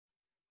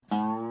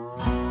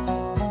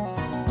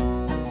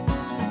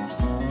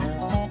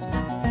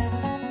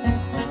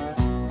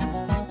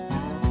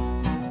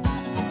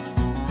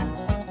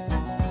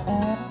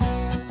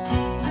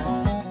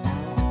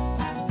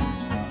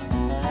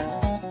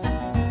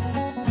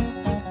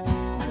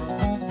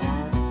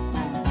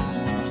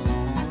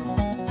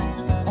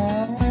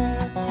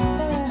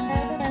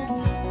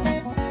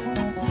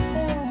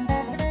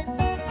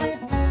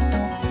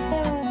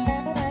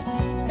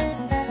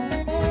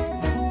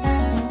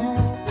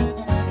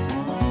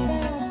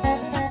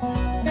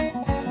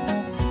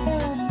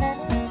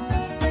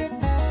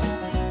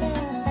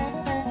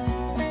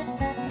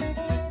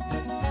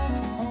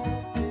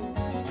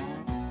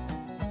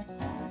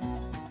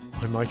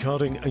I'm Mike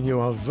Harding, and you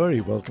are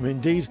very welcome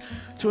indeed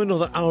to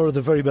another hour of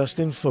the very best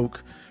in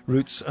folk,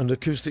 roots and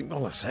acoustic.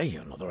 Well, I say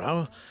another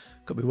hour.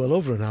 Could be well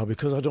over an hour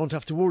because I don't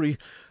have to worry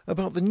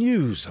about the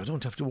news. I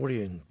don't have to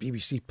worry in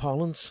BBC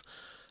parlance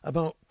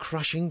about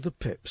crashing the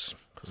pips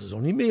because there's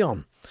only me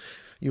on.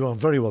 You are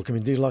very welcome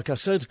indeed, like I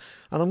said,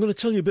 and I'm going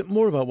to tell you a bit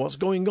more about what's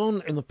going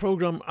on in the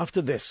programme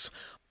after this.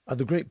 I had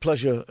the great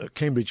pleasure at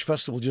Cambridge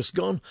Festival just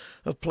gone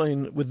of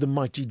playing with the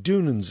Mighty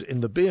Doonans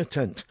in the beer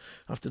tent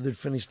after they'd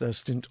finished their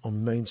stint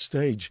on main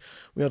stage.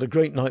 We had a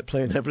great night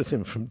playing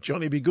everything from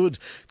Johnny B. Good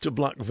to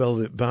Black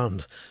Velvet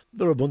Band.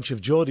 They're a bunch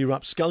of Geordie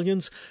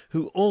rapscallions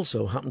who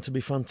also happen to be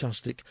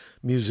fantastic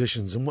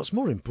musicians. And what's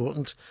more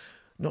important,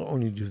 not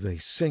only do they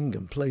sing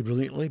and play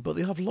brilliantly, but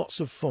they have lots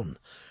of fun.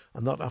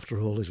 And that,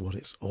 after all, is what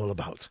it's all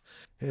about.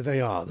 Here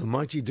they are, the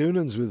Mighty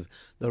Doonans with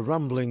the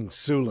Rambling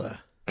Sula.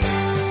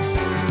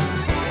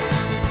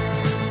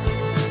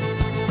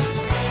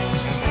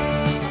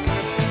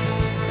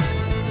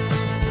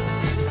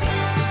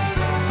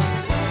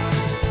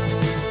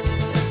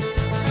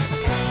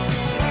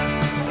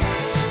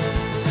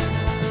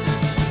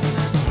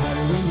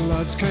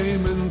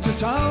 Came into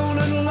town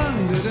and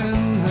landed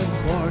in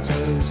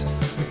headquarters.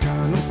 The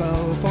colonel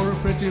fell for a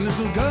pretty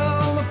little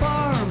girl, the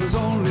farmer's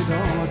only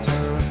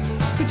daughter.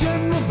 The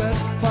general bet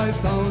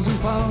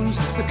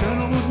 £5,000. The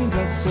colonel wouldn't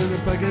dress in a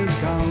beggar's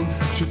gown.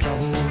 She'd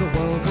travel the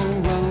world, go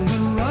round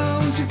and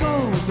round. She'd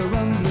go with the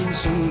Rambling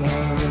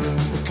Sula.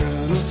 The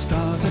colonel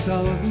started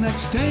out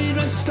next day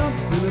dressed up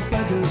in a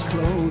beggar's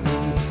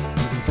clothing.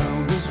 He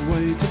found his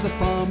way to the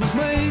farmer's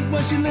maid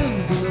where she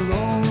lived in a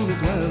lonely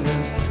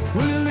dwelling.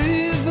 Will you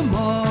leave them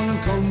all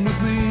and come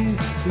with me?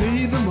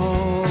 Leave them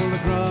all, the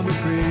Grammar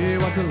Cree.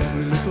 What a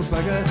lovely little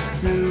beggar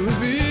you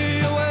will be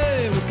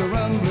away with the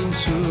Rambling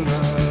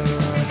Sula.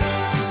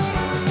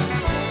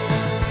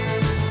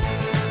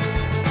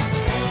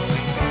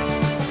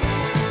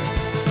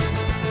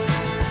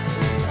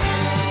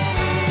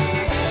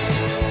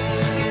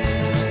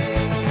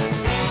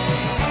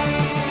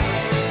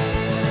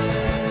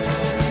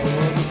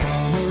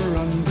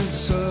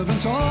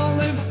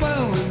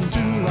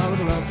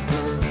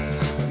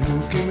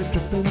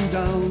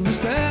 Down the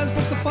stairs,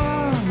 but the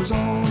farmer's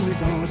only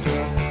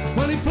daughter.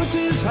 Well, he put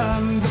his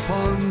hand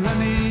upon her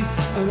knee,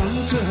 and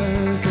unto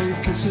her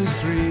gave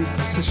kisses 3.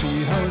 Says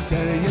she, how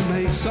dare you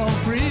make so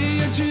free,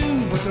 and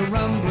you but a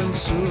Rambling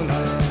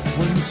Sula.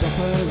 When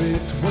supper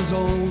it was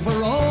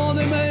over, oh,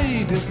 they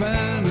made his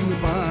bed in the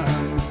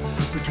barn,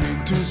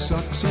 between 2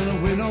 socks and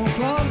a winnow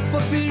cloth,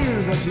 for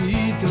fear that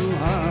he'd do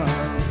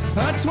harm.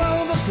 At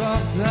 12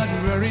 o'clock that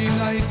very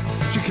night,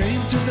 she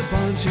came to the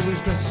barn, she was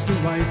dressed in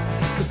white.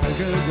 The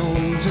beggar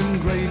rose in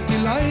great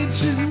delight.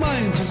 She's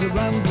mine, she's a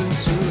Rambling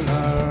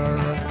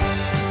Sula.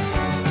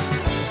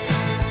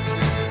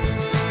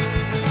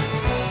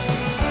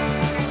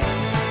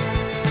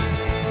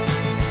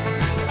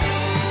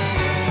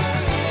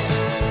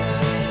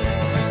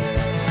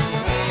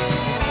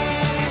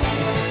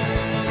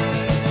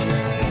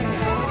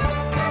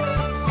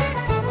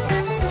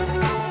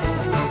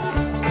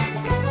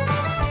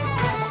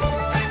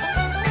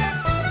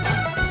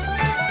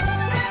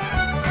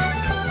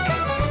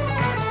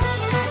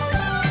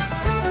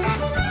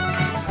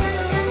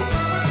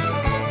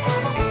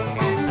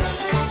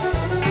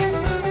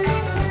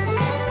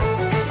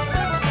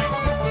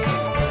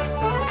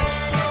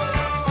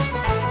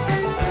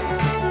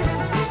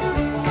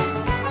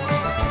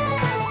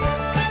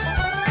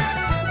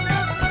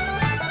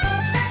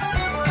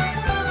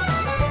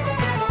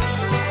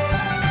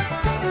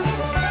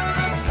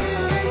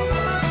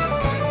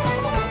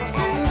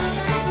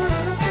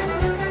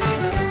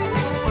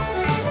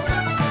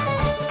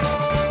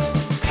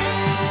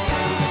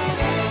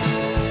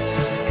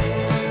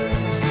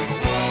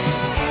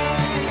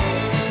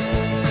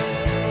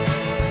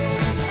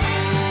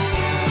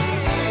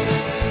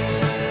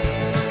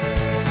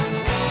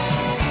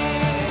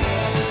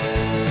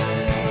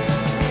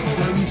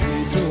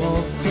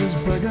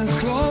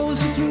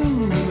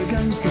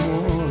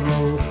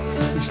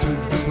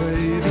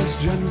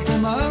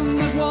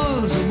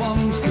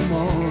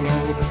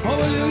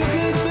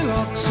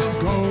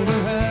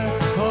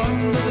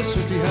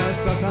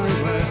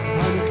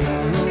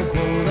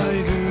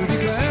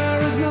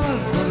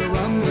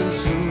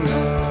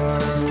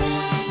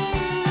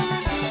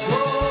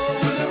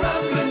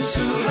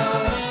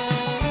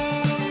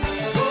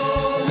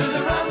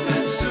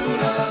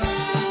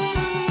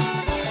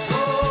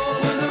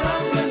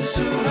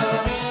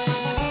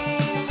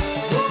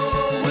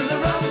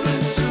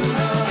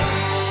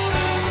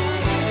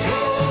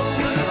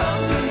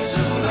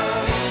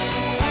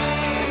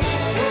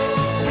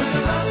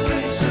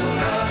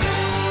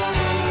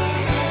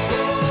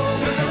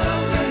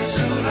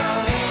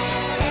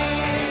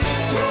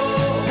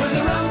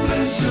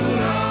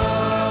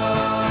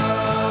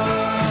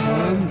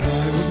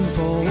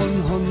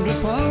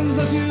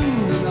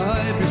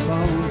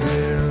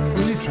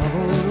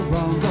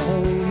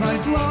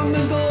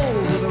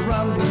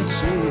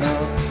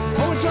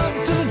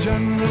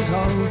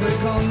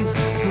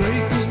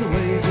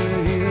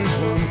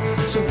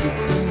 So pick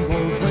them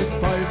both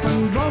with 5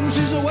 and from,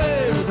 she's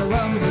away with the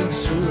rambling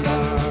Sula.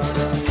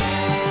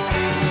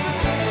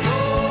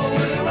 Oh,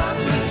 with the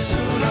rambling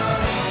Sula.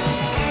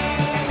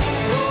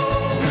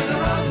 Oh, with the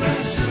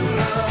rambling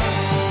Sula.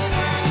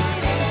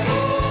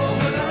 Oh,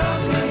 with the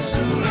rambling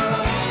Sula.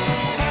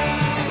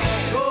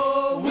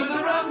 Oh, with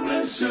the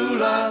rambling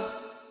Sula.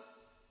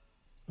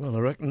 Well, I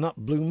reckon that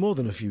blew more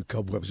than a few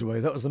cobwebs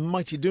away. That was the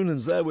Mighty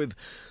Doonans there with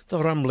the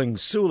Rambling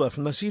Sula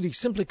from their CD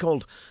simply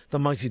called The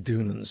Mighty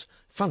Doonans.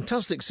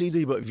 Fantastic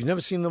CD, but if you've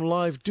never seen them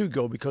live, do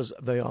go because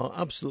they are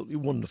absolutely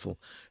wonderful.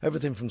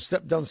 Everything from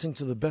step dancing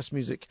to the best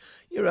music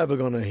you're ever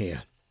going to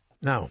hear.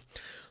 Now,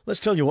 let's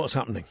tell you what's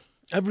happening.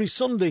 Every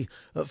Sunday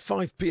at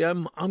 5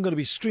 p.m, I'm going to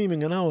be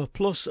streaming an hour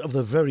plus of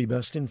the very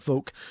best in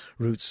folk,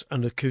 roots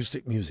and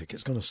acoustic music.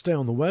 It's going to stay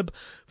on the web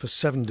for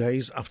 7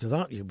 days. After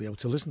that, you'll be able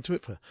to listen to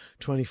it for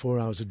 24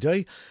 hours a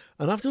day.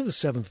 And after the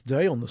 7th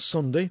day, on the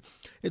Sunday,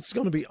 it's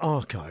going to be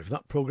archived.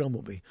 That programme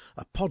will be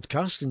a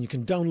podcast and you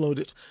can download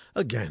it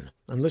again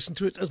and listen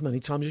to it as many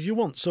times as you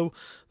want. So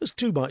there's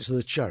 2 bites of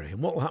the cherry.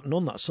 And what will happen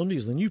on that Sunday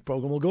is the new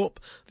programme will go up.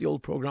 The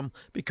old programme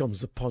becomes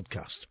the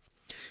podcast.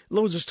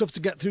 Loads of stuff to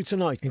get through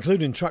tonight,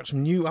 including tracks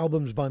from new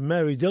albums by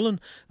Mary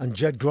Dillon and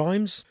Jed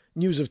Grimes,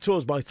 news of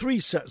tours by 3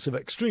 sets of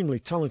extremely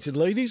talented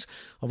ladies.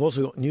 I've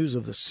also got news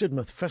of the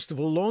Sidmouth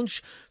Festival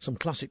launch, some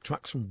classic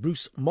tracks from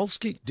Bruce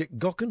Molsky, Dick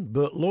Gaughan,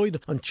 Bert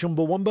Lloyd and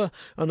Chumbawamba,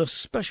 and a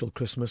special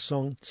Christmas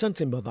song sent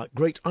in by that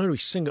great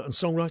Irish singer and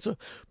songwriter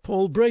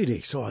Paul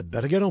Brady, so I'd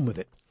better get on with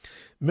it.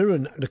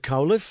 Muireann Nic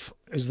Amhlaoibh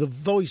is the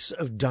voice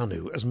of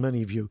Danu, as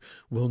many of you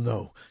will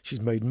know.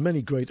 She's made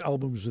many great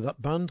albums with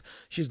that band.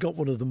 She's got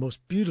one of the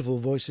most beautiful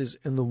voices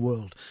in the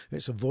world.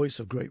 It's a voice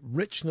of great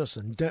richness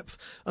and depth,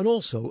 and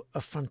also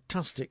a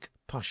fantastic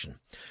passion.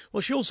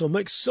 Well, she also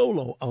makes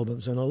solo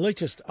albums, and her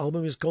latest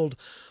album is called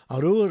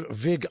Arúr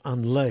Vig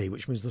an Lé,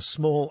 which means the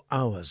small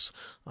hours.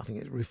 I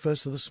think it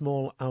refers to the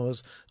small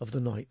hours of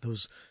the night,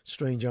 those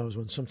strange hours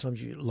when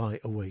sometimes you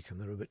lie awake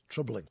and they're a bit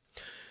troubling.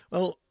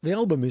 Well, the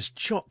album is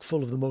chock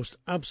full of the most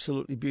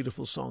absolutely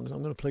beautiful songs.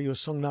 I'm going to play you a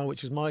song now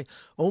which is my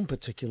own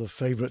particular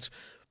favourite.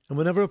 And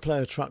whenever I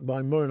play a track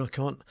by Muireann, I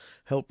can't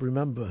help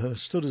remember her.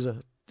 She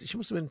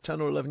must have been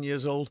 10 or 11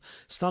 years old,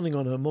 standing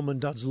on her mum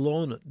and dad's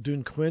lawn at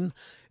Dún Quinn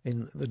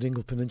in the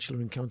Dingle Peninsula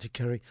in County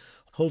Kerry,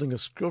 holding a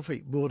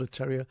scruffy border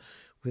terrier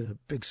with a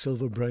big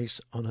silver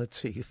brace on her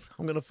teeth.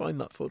 I'm going to find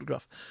that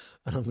photograph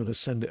and I'm going to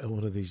send it her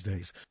one of these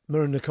days.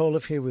 Muireann Nic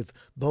Amhlaoibh here with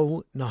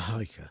Bo na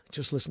Haika.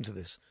 Just listen to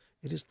this.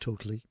 It is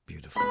totally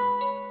beautiful.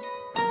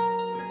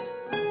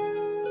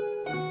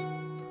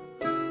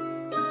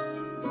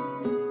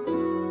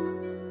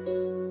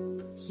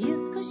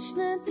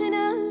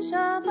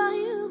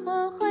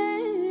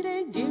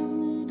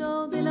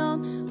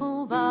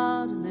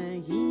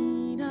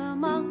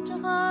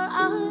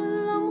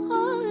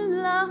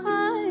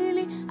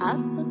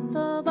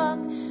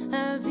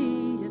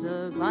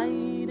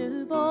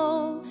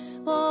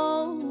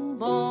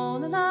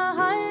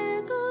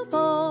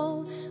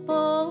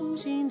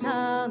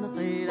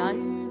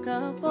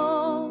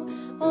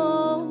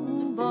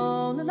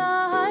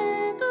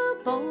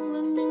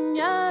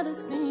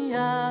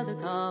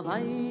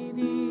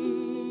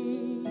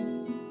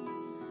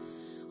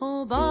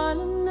 O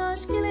barlum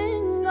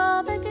naskilling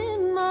of a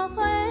kin ma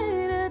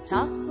fire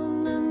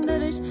tachen and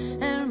derish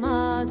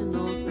maden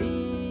of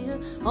be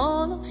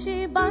all of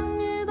she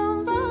banye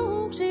dan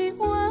vau she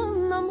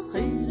wan am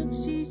khir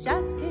she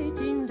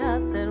shaketin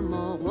das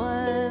mo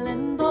well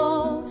and bo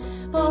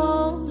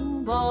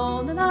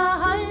na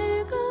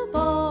hai go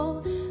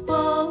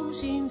bo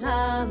shin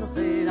tan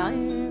khir ai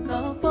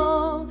go bo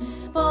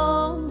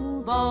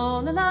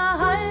na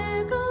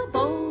hai go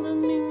bo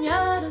min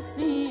yards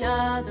ni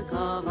ad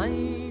ka vai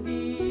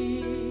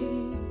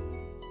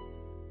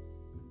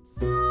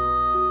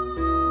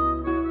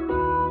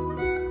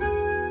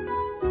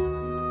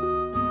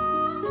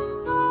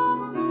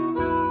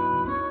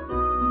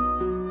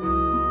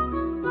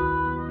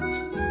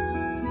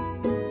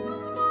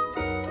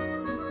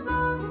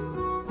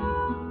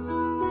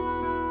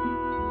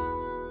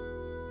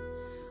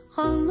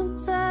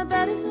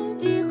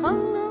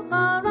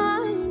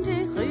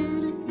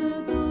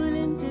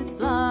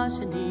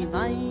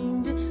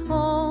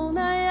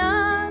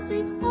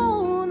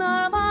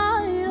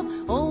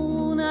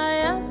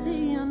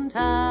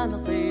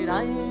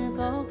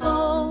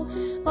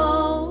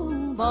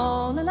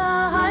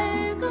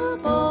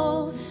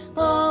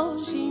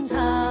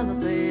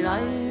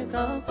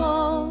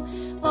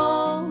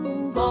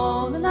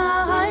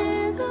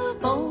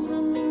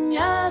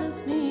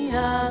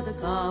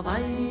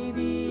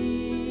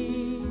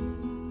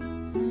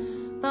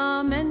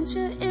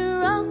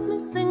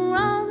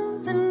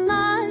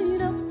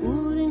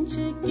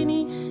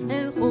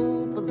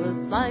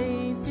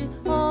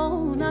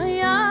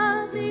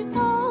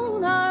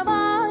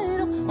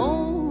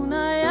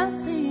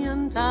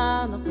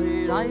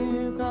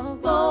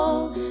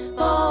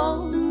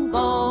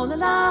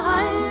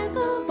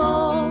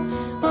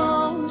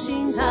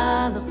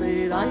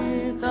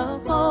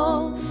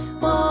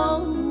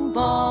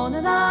Bo na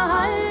la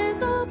hai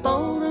go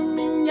bo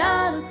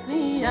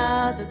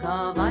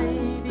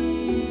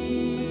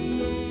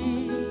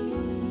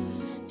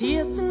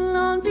Diethen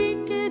lan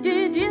bike,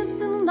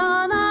 diethen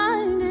lan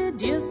ein,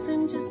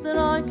 diethen just the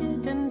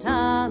rocket and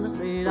talach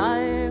with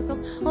Irkov.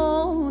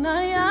 Oh,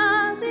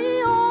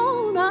 Nayasi,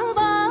 oh,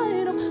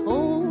 Narvino,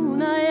 oh,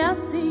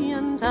 Nayasi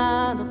and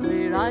talach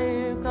with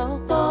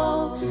Irkov.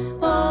 Bo,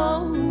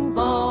 bo,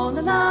 bo,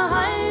 na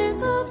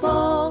Irkov,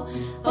 bo,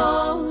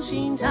 bo,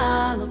 shin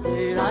talach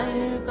with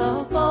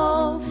Irkov.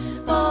 Bo,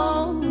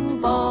 bo,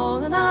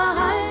 bo, na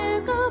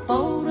Irkov,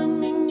 bo,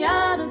 and min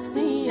yaduts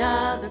the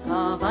other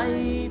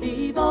kavai.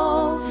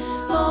 Bo,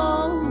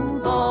 bo,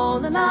 bo,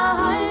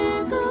 na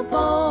Irkov,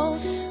 bo,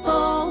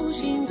 bo,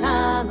 shin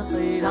talach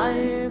with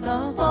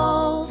Irkov.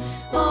 Bo,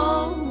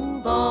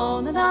 bo,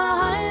 bo, na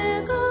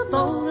Irkov,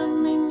 bo,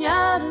 and min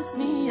yaduts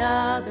the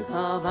other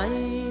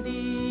kavai.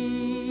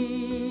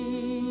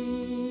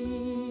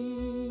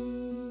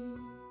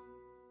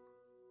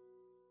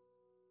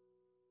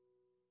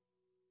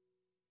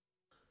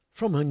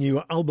 From her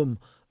new album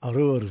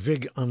Arur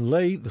Vig and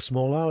Lay, The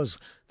Small Hours,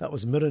 that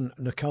was Mirren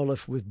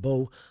Nakalef with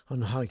Bo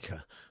and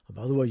Hiker. And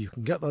by the way, you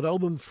can get that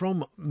album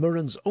from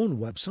Mirren's own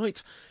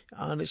website,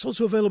 and it's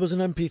also available as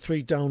an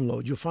MP3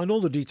 download. You'll find all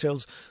the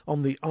details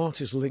on the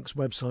Artist Links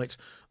website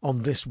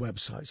on this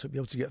website, so you'll be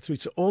able to get through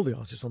to all the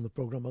artists on the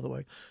programme, by the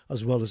way,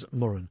 as well as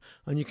Mirren.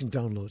 And you can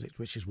download it,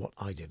 which is what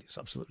I did. It's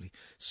absolutely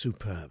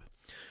superb.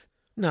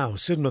 Now,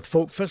 Sidmouth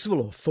Folk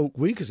Festival, or Folk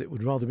Week as it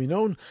would rather be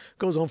known,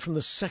 goes on from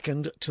the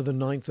 2nd to the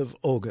 9th of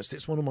August.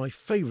 It's one of my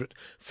favourite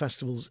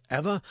festivals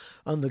ever,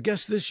 and the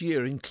guests this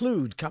year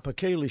include Kappa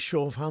Cayley,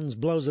 Show of Hands,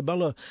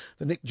 Bella,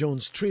 the Nick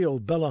Jones Trio,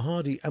 Bella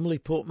Hardy, Emily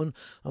Portman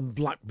and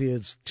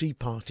Blackbeard's Tea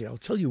Party. I'll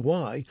tell you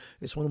why.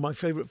 It's one of my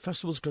favourite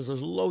festivals because there's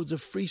loads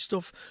of free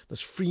stuff. There's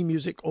free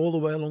music all the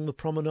way along the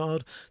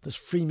promenade. There's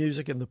free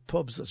music in the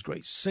pubs. There's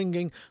great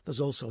singing.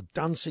 There's also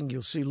dancing.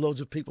 You'll see loads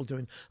of people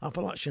doing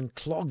Appalachian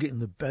clog in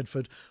the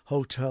Bedford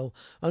Hotel,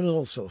 and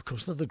also, of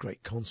course, the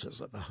great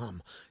concerts at the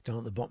Ham down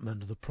at the bottom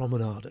end of the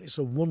promenade. It's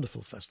a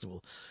wonderful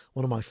festival.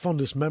 One of my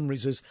fondest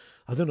memories is,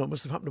 I don't know, it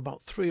must have happened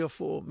about 3 or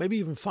 4, maybe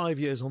even 5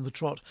 years on the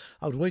trot.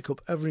 I would wake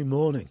up every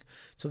morning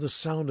to the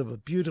sound of a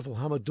beautiful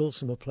hammer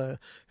dulcimer player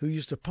who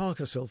used to park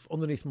herself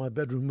underneath my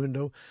bedroom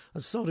window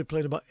and started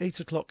playing about 8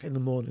 o'clock in the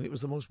morning. It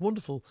was the most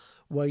wonderful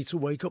way to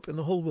wake up in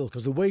the whole world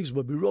because the waves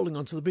would be rolling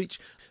onto the beach,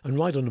 and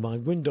right under my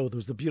window there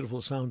was the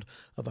beautiful sound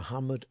of a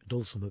hammered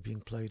dulcimer being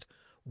played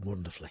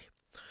wonderfully.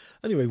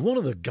 Anyway, one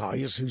of the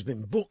guys who's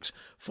been booked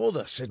for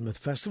the Sidmouth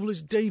Festival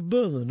is Dave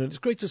Burnand, and it's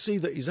great to see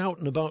that he's out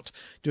and about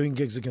doing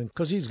gigs again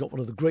because he's got one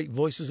of the great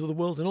voices of the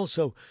world, and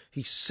also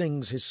he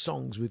sings his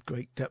songs with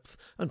great depth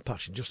and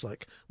passion, just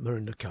like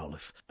Miranda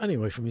Cowliff.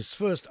 Anyway, from his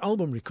first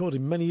album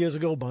recorded many years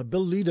ago by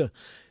Bill Leader,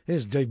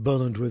 here's Dave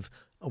Burnand with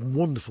a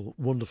wonderful,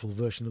 wonderful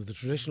version of the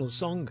traditional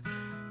song.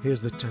 Here's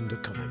The Tender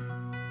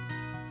Coming.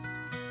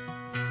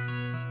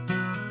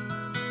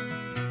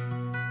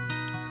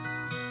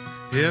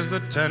 Here's the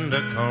tender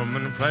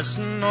coming,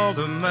 pressing all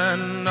the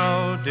men.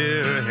 Oh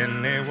dear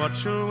Hinny, what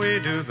shall we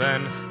do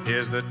then?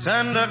 Here's the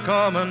tender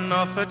coming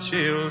off at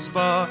Shields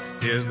Bar.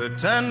 Here's the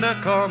tender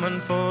coming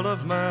full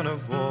of men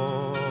of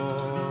war.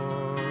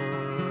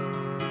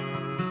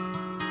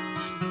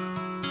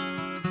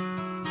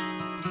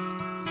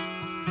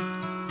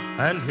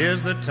 And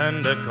here's the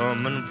tender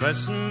coming,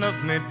 pressing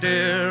of me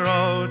dear.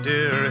 Oh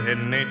dear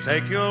Hinny,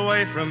 take you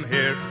away from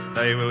here.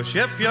 They will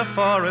ship you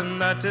foreign,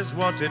 that is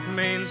what it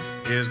means.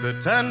 Here's the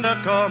tender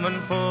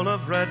coming full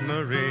of red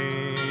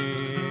marines.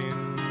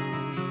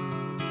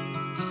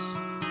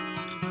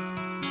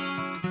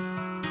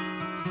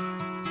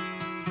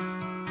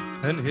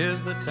 And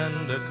here's the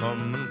tender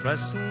coming,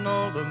 pressing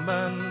all the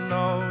men.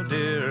 Oh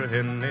dear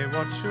Hinny,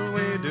 what shall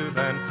we do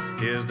then?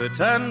 Here's the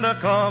tender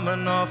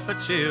coming off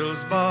at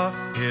Shields Bar.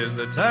 Here's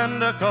the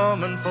tender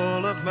coming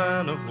full of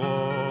men of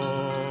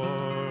war.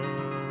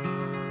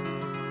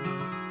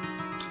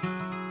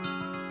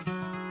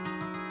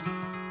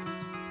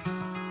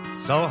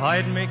 So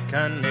hide me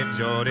canny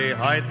Geordie,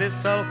 hide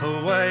thyself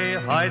away,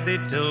 hide thee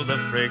till the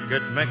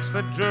frigate makes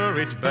for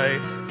Druridge Bay.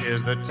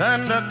 Here's the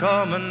tender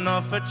coming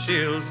off at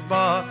Shields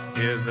Bar.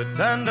 Here's the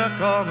tender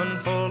coming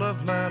full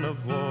of men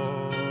of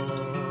war.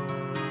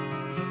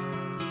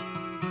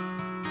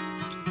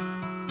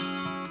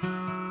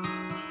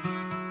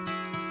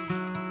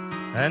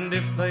 And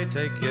if they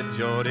take you,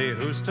 Geordie,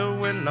 who's to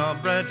win our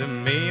bread?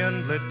 And me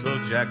and little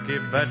Jackie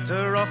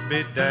better off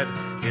be dead.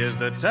 Here's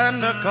the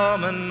tender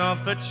coming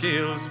off at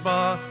Shields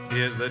Bar.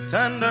 Here's the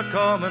tender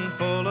coming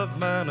full of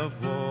men of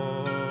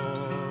war.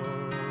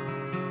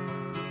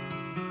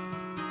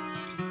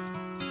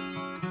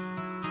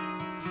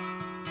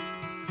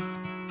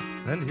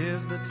 And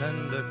here's the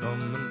tender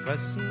coming,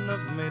 pressing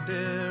of me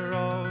dear.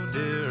 Oh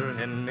dear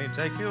Henry,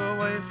 take you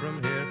away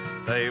from here.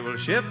 They will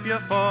ship you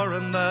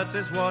foreign, that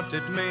is what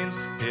it means.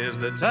 Here's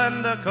the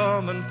tender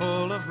coming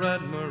full of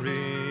red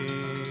marines.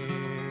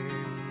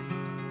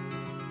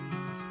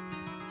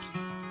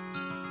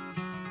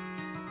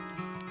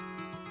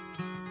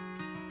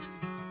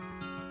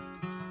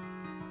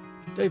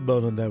 Dave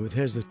Burnand there with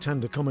Here's the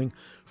Tender Coming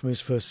from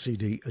his first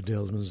CD, A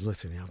Dalesman's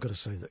Litany. I've got to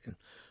say that in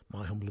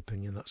my humble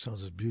opinion, that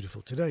sounds as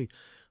beautiful today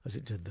as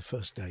it did the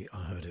first day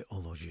I heard it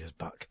all those years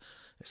back.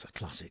 It's a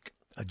classic,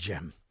 a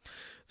gem.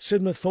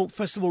 Sidmouth Folk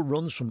Festival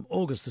runs from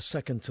August the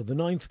 2nd to the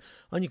 9th,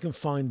 and you can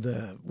find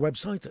their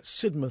website at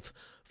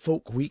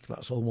sidmouthfolkweek,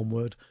 that's all one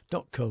word,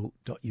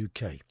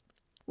 .co.uk.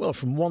 Well,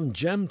 from one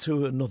gem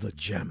to another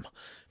gem.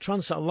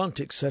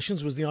 Transatlantic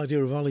Sessions was the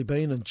idea of Ali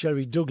Bain and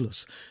Jerry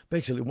Douglas.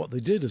 Basically what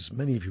they did, as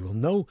many of you will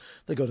know,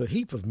 they got a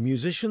heap of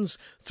musicians,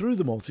 threw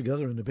them all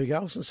together in a big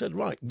house and said,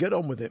 right, get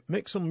on with it,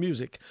 make some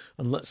music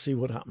and let's see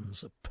what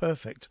happens. A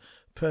perfect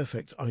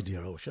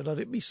idea. I wish I'd had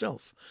it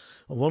myself.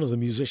 And one of the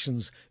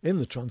musicians in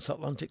the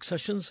Transatlantic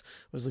Sessions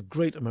was the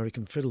great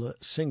American fiddler,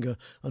 singer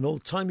and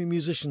old-timey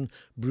musician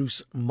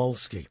Bruce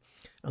Molsky.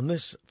 And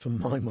this, for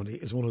my money,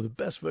 is one of the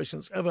best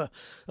versions ever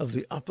of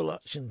the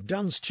Appalachian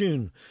dance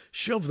tune,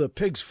 Shove the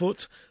Pig's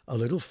Foot a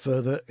Little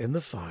Further in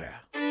the Fire.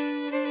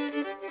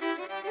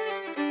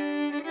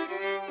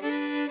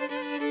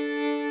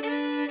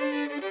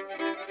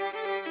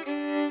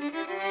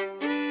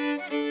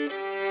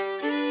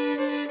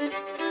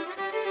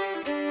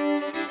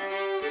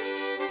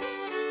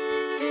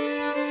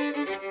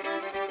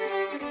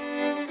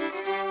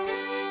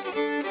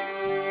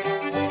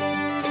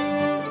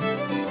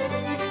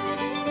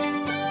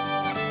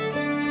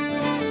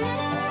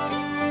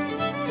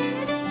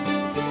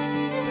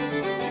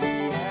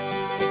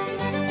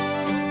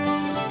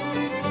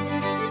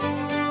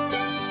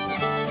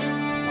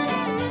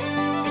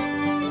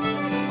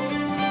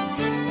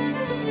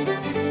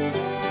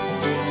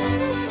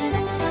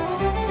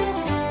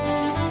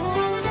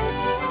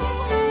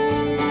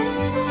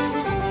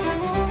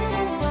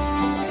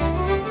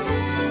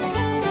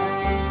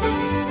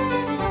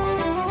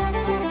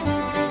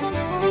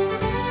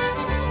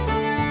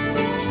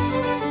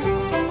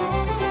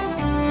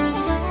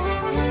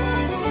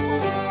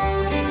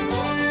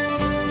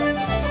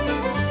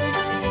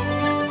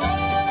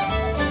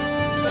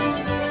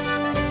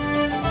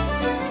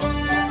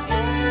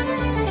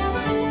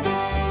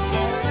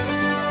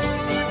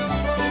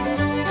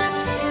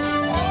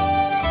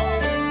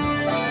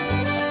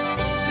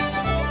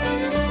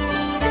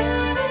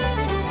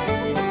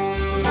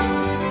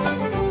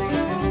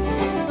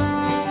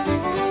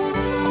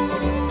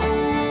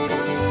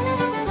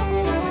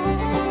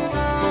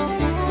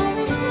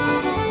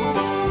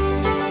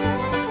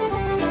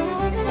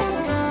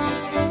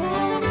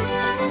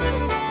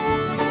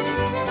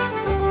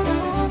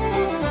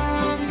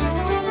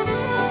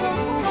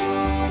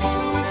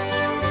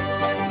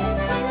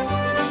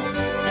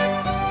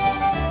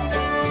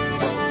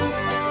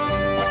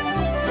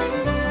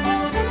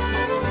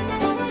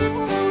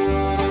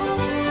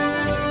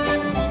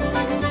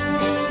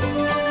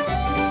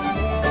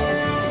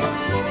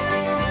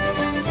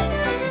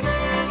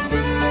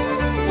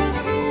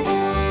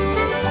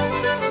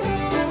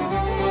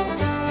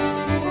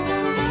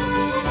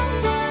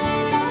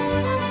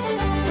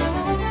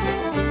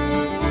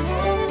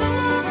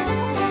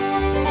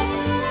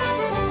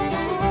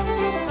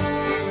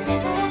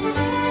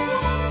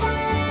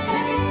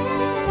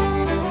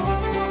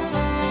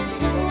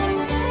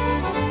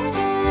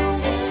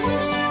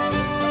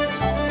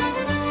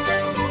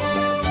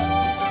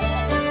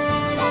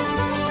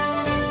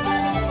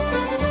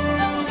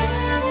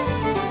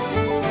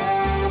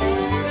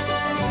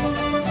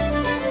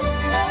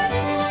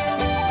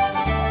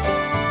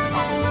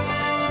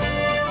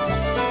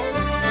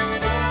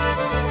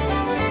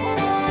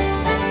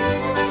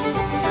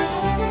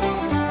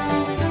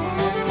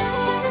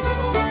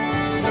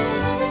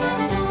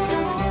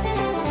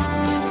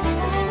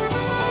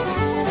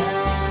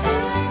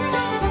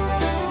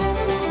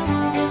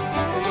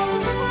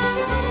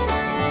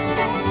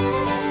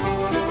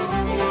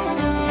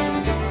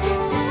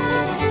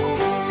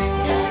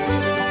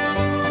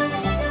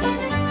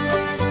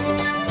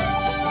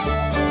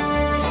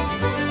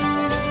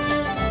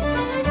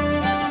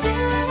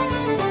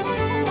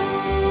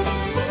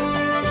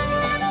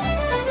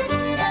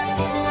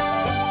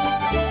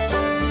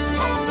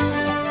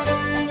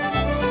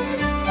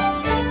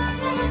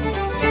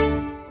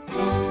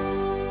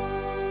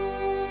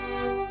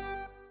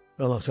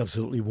 Well, that's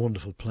absolutely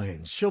wonderful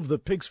playing. Shove the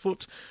Pig's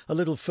Foot a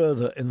Little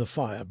Further in the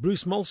Fire.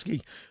 Bruce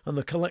Molsky and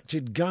the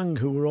collected gang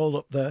who were all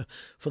up there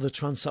for the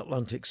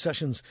Transatlantic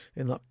Sessions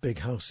in that big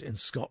house in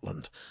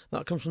Scotland.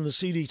 That comes from the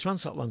CD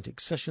Transatlantic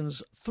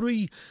Sessions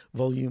 3,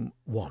 Volume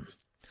 1.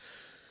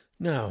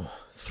 Now,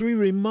 3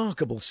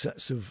 remarkable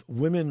sets of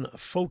women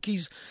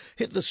folkies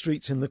hit the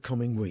streets in the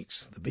coming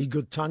weeks. The Be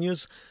Good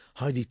Tanyas,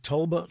 Heidi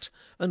Talbot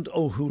and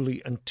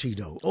O'Hooley and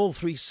Tito. All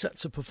 3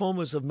 sets of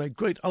performers have made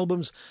great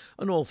albums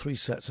and all 3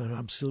 sets are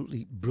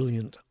absolutely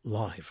brilliant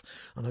live.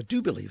 And I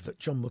do believe that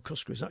John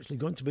McCusker is actually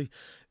going to be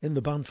in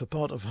the band for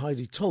part of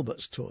Heidi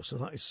Talbot's tour, so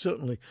that is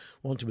certainly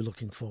one to be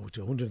looking forward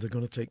to. I wonder if they're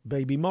going to take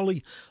Baby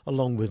Molly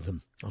along with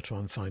them. I'll try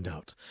and find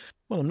out.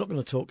 Well, I'm not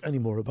going to talk any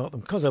more about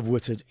them because I've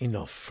witted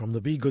enough. From the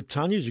Be Good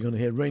Tanyas, you're going to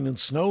hear Rain and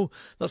Snow.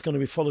 That's going to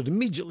be followed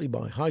immediately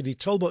by Heidi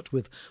Talbot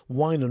with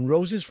Wine and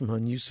Roses from her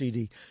new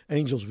CD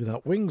Angels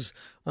Without Wings,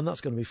 and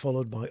that's going to be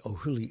followed by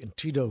O'Hooley and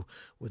Tito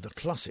with the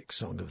classic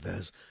song of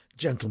theirs,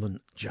 Gentleman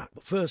Jack.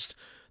 But first,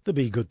 the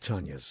Be Good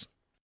Tanyas.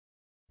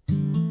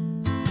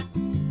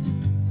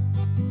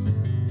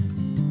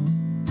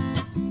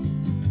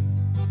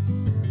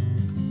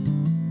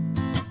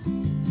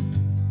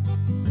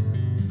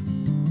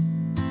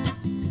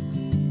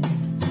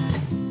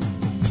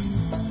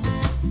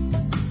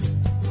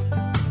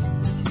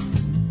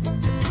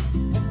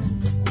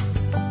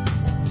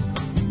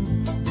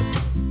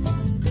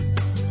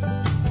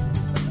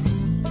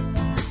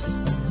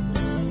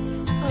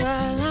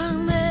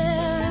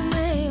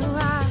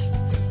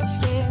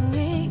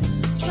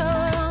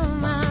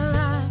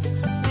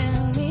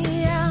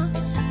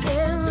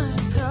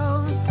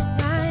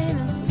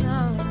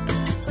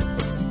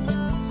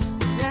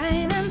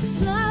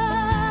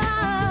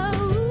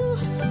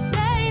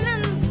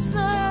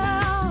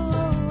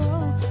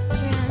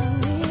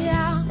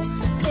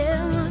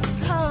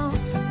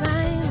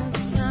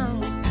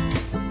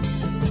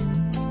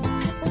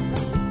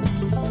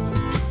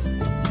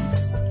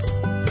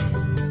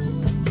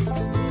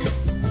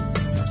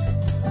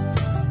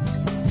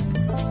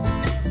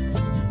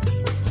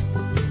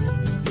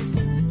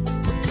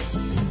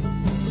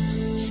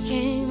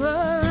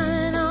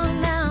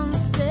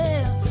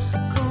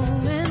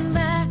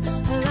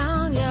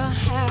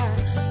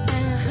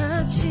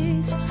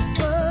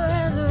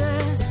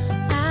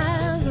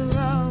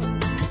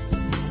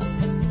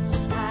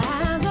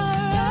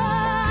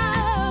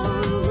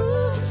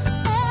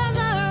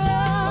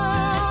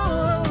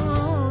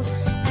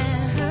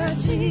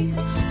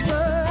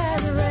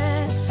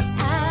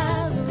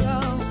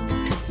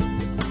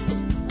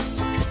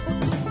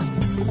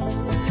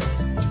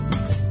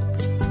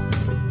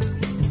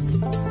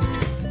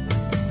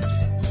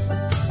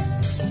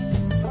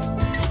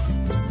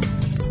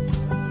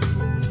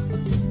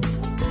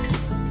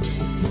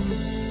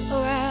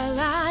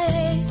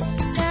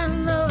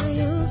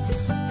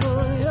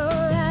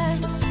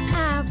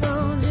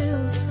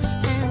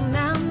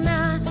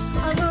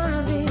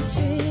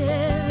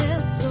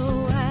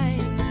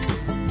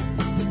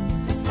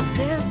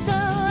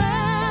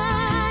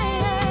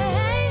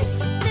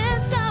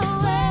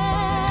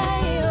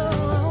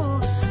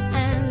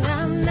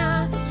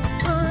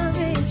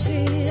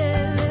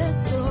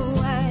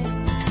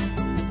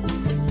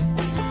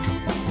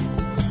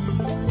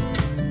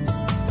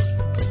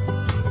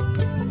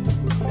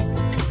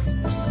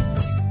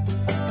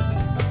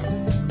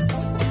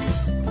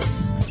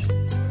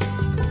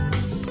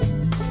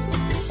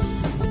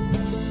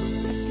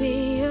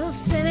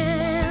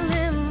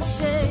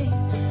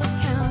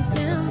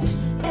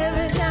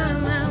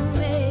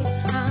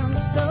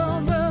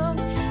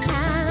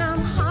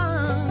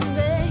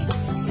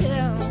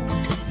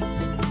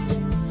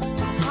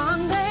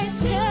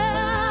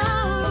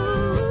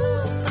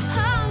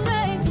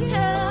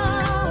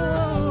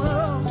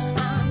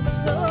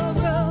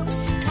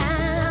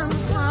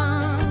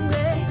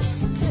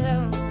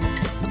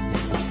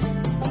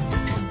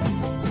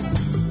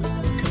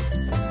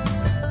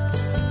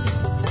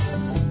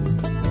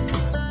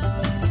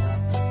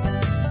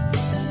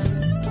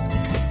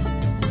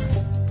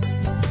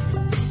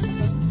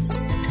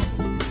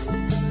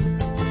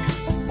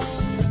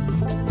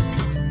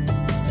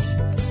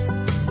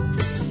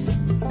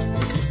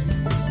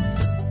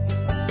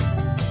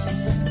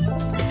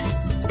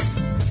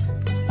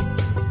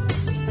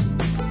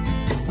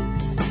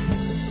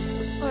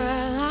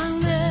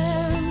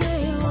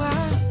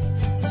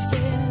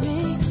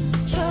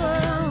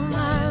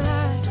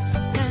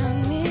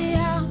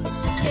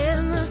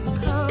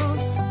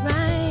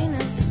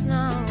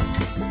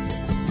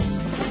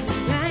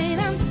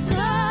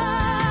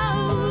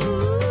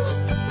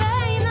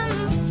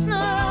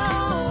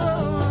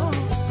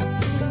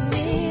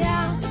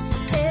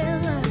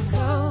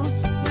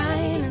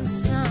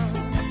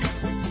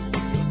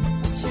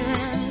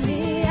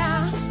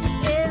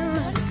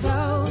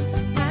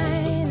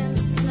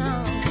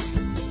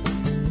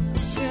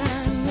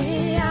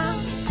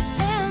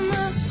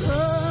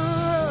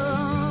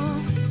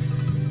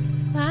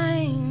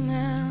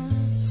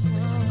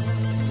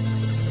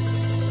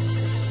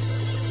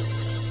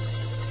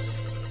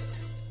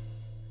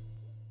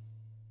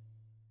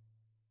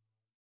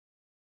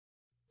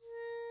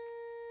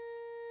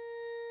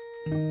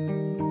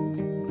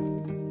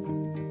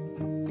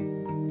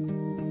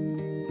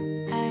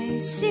 I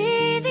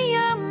see the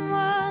young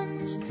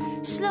ones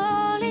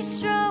slowly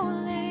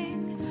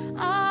strolling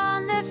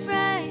on their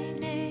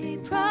Friday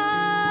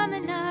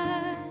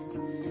promenade.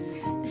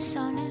 The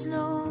sun is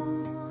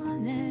low,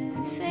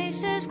 their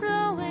faces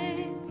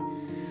glowing,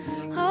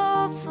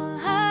 hopeful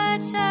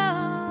hearts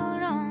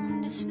out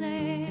on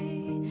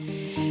display.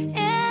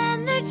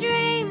 And their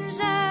dreams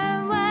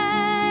are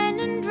wine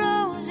and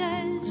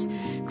roses,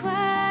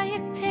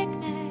 quiet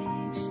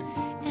picnics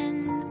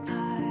in the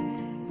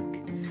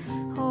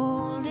park,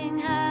 holding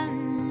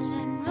hands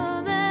and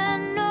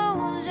rubbing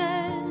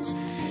noses,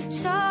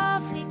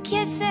 softly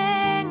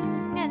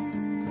kissing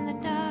in the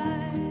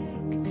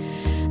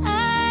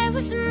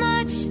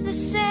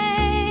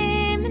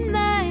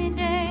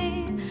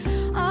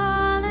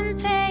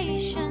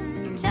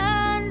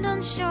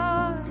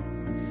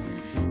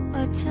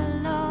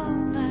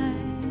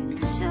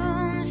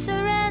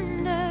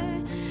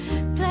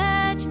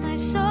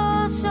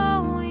soul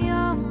so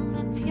young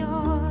and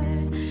pure.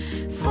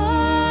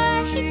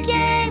 For he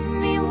gave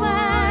me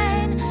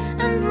wine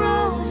and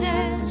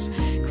roses,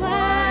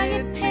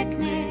 quiet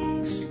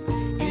picnics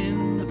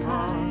in the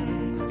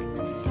park,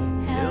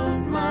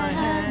 held my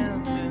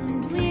hand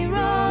and we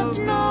rubbed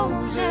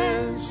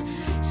noses,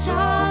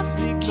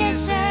 softly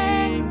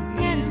kissing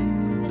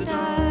in the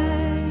dark.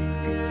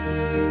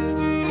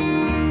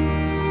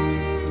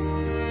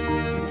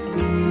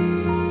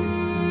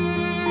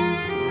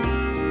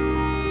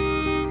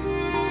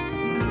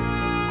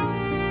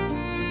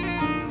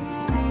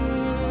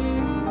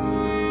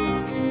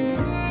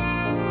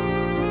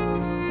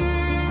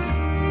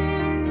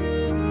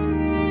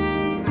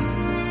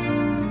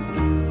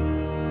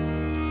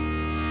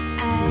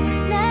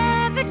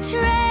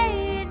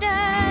 Trade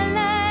our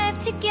life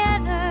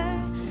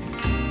together,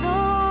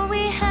 though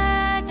we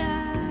had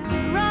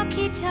our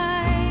rocky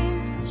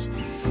times.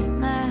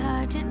 My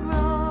heart it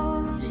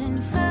rose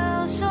and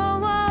fell so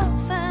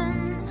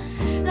often,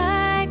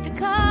 like the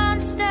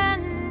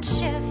constant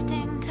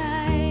shifting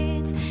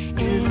tides.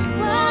 It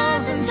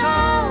wasn't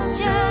all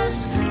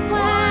just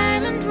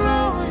wine and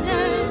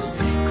roses,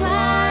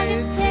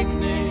 quiet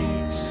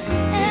picnics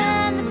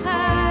in the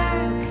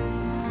park,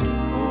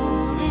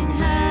 holding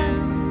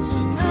hands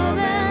and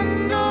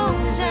rubbing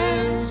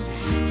noses,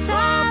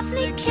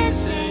 softly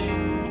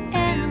kissing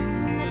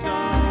in the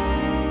dark.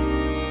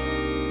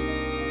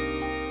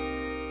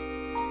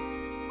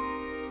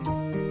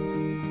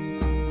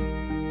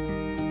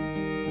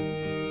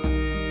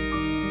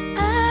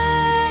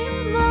 I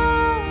am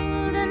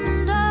old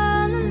and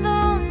all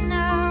alone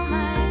now,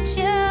 my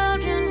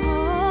children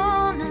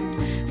grown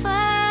and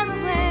far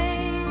away.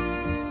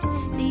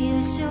 They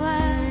used to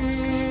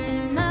ask,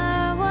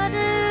 Emma, what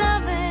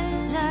love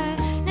is? I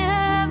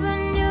never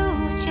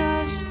knew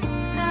just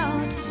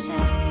how to say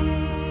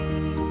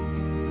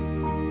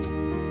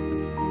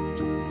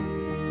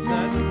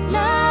that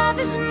love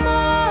is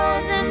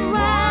more than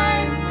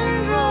wine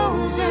and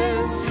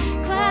roses,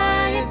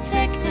 quiet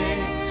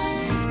picnics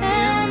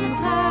in the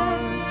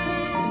park,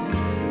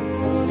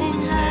 holding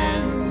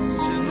hands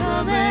and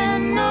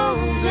rubbing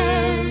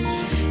noses,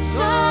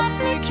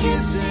 softly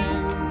kissing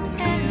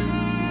in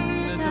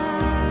the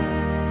dark.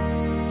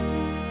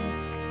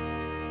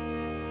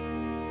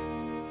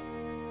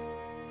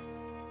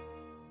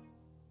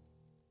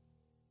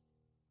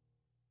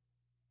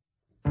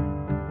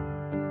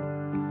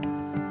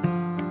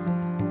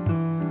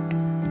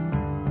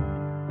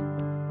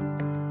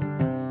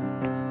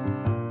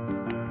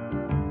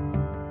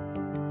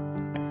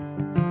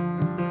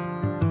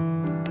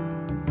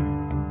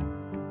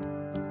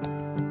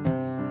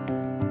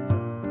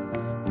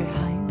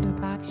 Behind her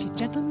back, she's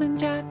Gentleman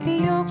Jack, a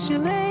Yorkshire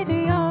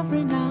lady of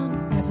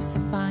renown. Ever so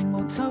fine,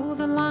 won't toe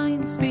the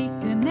line, speak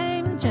her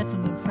name,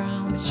 gentleman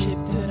frown.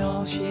 Shipped and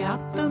all, she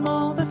had them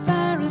all, the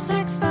fairest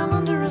sex fell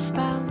under a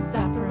spell.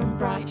 Dapper and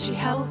bright, she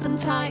held them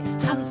tight,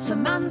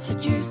 handsome man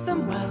seduced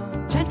them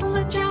well.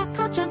 Gentleman Jack,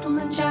 oh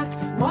Gentleman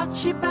Jack,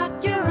 watch your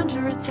back, you're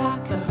under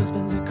attack. The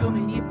husbands are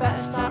coming, you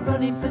better start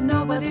running, for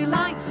nobody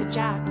likes a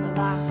Jack the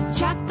Lass.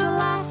 Jack the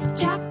Lass,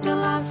 Jack the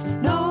Lass,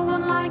 no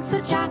one likes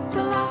a Jack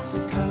the Lass.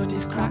 The code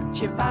is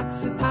cracked, your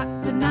bags are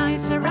packed, the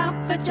knives are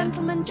out for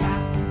Gentleman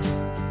Jack.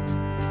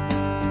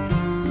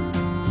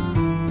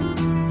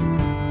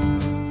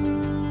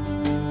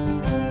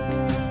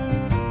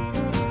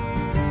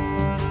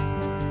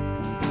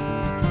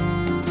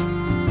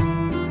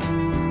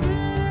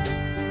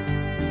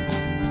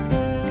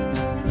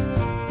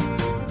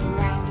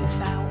 Round is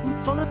out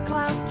and full of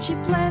clout, she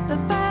played the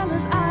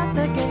fellas at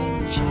the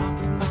game.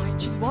 Sharp and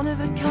right, she's one of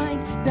a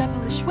kind,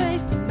 devilish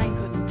ways that men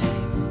couldn't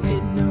tame.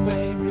 Hidden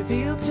away,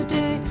 revealed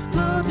today,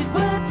 loaded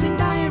words in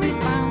diaries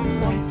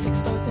bound, points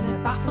exposed in a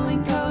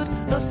baffling code,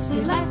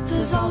 lusty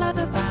letters all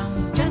leather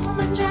bound.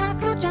 Gentleman Jack,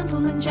 oh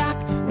Gentleman Jack,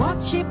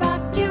 watch your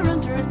back, you're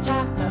under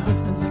attack. The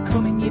husbands are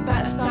coming, you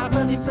better start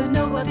running, for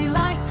nobody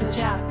likes a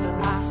Jack the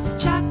Lass.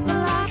 Jack the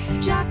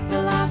Lass, Jack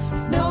the Lass,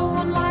 no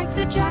one likes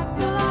a Jack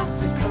the Lass.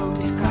 The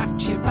code is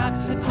cracked, your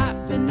bags are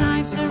packed, the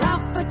knives are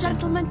out for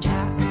Gentleman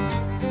Jack.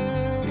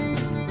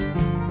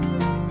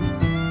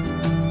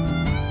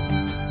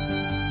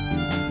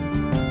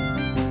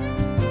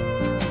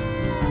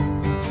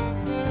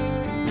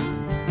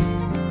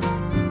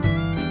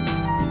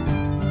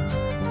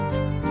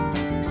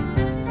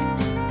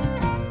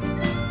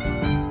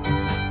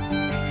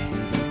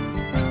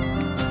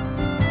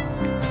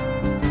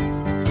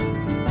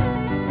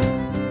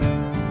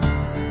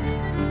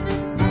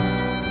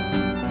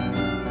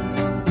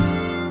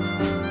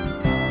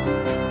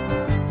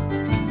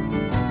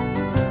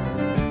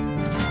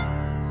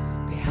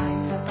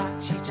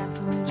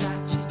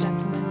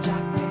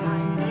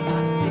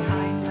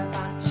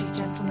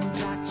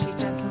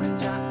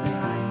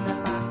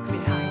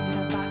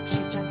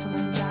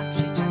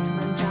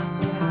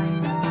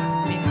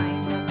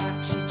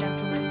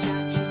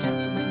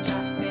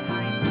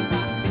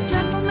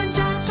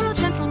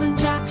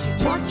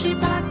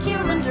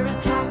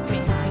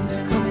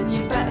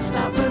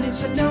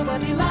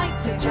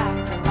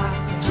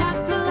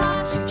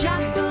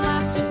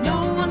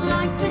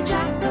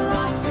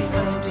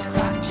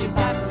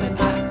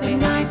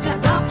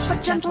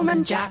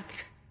 Gentleman Jack.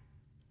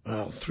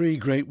 Well, 3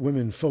 great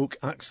women folk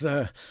acts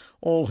there,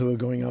 all who are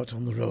going out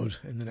on the road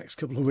in the next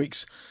couple of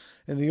weeks.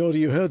 In the order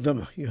you heard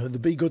them, you heard the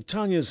Be Good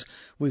Tanyas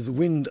with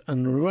Wind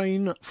and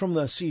Rain from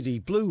their CD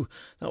Blue.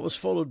 That was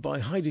followed by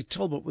Heidi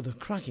Talbot with a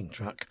cracking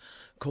track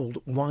called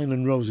Wine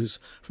and Roses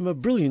from a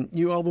brilliant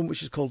new album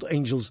which is called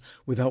Angels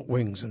Without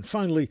Wings. And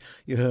finally,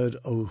 you heard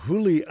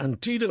O'Hooley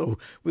and Tito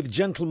with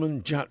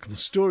Gentleman Jack, the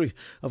story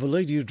of a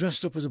lady who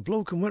dressed up as a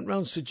bloke and went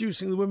round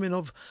seducing the women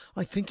of,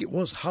 I think it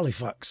was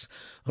Halifax.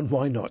 And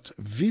why not?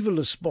 Vive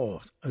le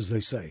sport, as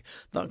they say.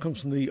 That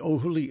comes from the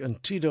O'Hooley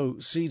and Tito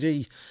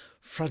CD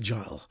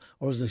Fragile,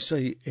 or as they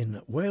say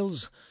in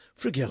Wales,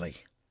 Frigelli.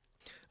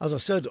 As I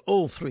said,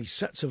 all 3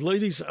 sets of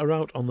ladies are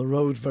out on the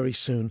road very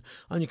soon,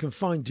 and you can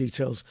find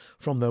details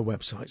from their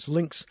websites,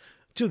 links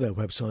to their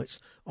websites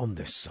on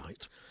this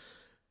site.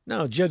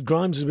 Now, Jed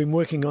Grimes has been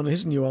working on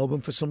his new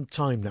album for some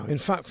time now. In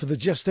fact, for the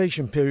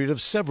gestation period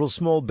of several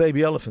small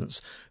baby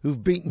elephants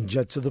who've beaten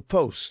Jed to the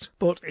post.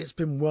 But it's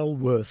been well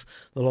worth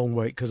the long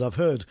wait, because I've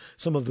heard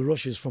some of the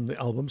rushes from the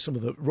album, some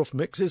of the rough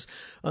mixes,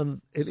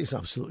 and it is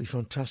absolutely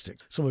fantastic.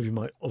 Some of you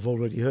might have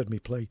already heard me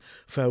play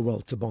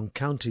Farewell to Bond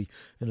County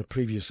in a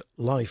previous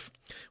life.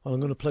 Well, I'm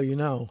going to play you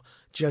now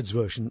Jed's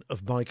version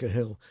of Biker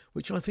Hill,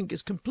 which I think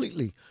is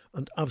completely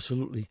and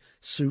absolutely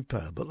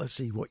superb. But let's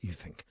see what you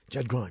think.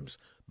 Jed Grimes,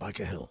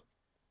 Biker Hill.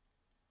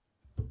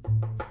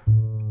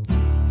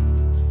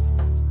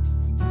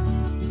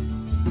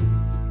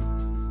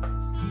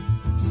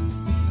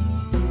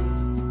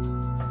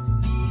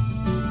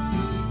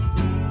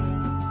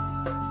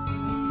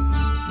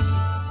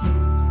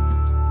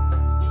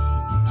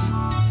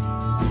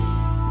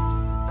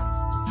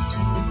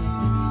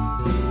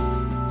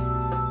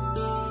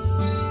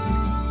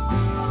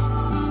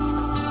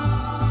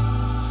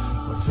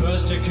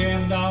 First I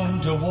came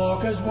down to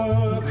Walker's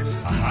work.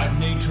 I had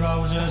knee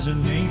trousers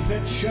and knee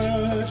pit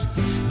shirts.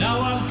 Now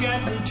I'm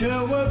getting too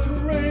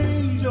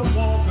afraid. The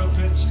Walker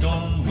pit's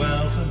done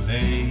well for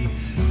me.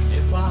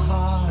 If I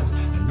had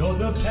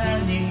another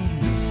penny,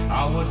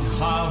 I would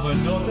have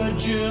another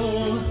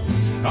Jill.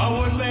 I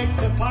would make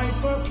the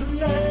piper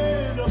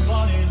play the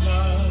bonny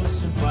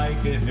lass in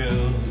Biker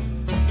Hill.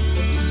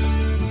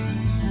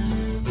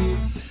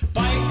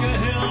 Biker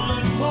Hill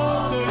and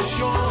Walker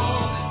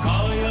Shore,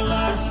 call your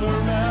lad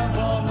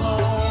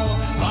forevermore.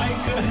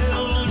 Biker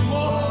Hill and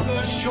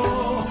Walker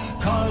Shore,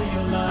 call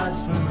your lad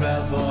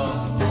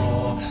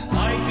forevermore.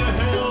 Biker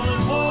Hill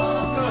and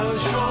Walker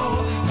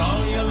Shore, call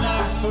your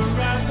lad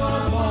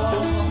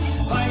forevermore.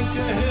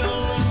 Biker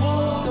Hill and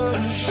Walker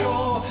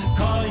Shore,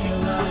 call your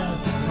lad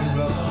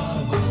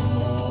forevermore.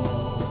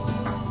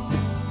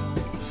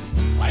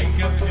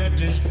 Biker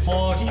Pit is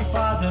 40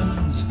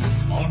 fathoms.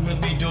 On with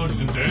me duds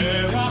and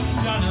there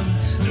I'm gunning.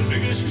 The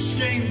biggest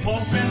steam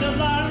pump in the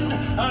land,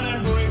 and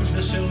it brings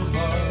the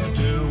silver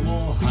to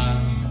our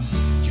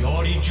hand.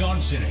 Geordie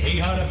Johnson, he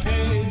had a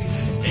pig,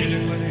 hit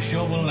it with a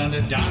shovel and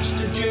it danced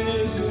a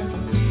jig.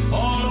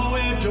 All the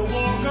way to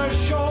Walker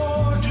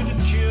Shore, to the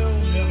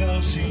tune of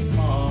Elsie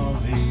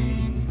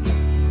Marley.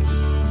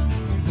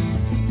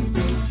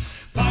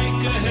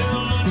 Biker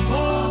Hill and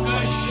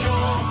Walker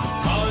Shore,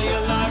 call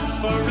your lad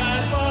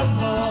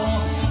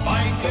forevermore.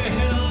 Biker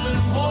Hill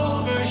and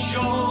Walker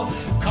Shore,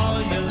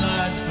 call your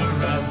lad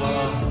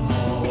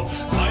forevermore.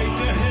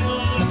 Biker Hill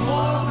and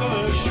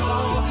Walker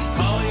Shore,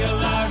 call your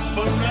lad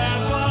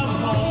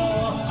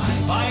forevermore.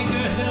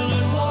 Biker Hill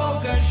and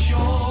Walker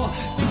Shore,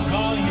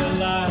 call your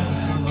lad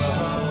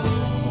forevermore.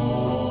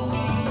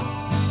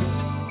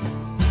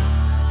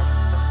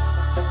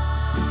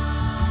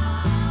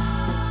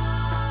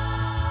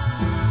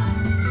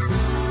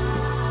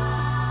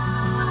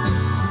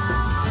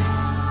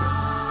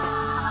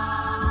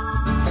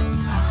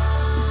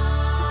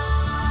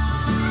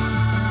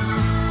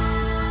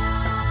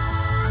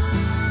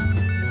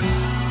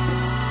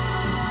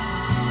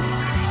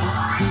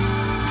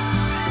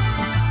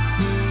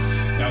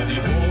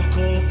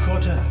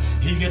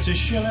 He gets a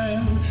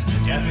shilling, the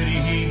deputy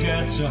he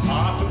gets a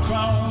half a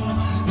crown.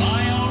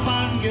 My old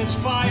man gets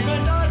 5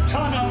 and a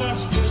tonner,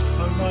 that's just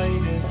for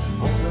riding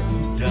up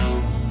and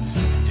down.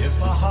 And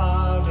if I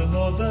had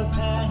another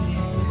penny,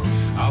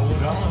 I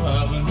would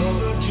have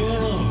another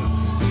Jill.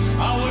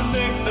 I would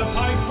make the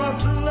piper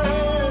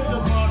play the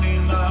bonny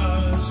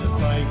lass at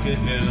Biker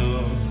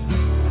Hill.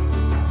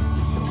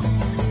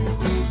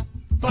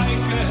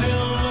 Biker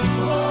Hill and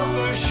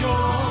Walker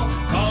Shore,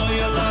 call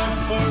your lad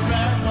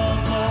forevermore.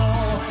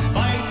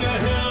 Biker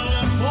Hill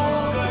and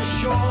Walker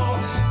Shore,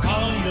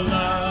 call your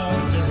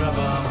lad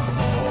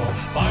forevermore.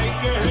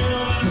 Biker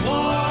Hill and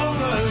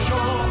Walker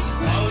Shore,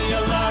 call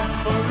your lad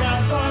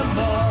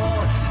forevermore.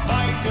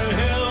 Biker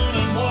Hill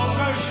and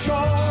Walker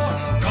Shore,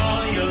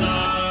 call your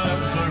lad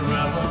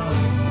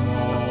forevermore.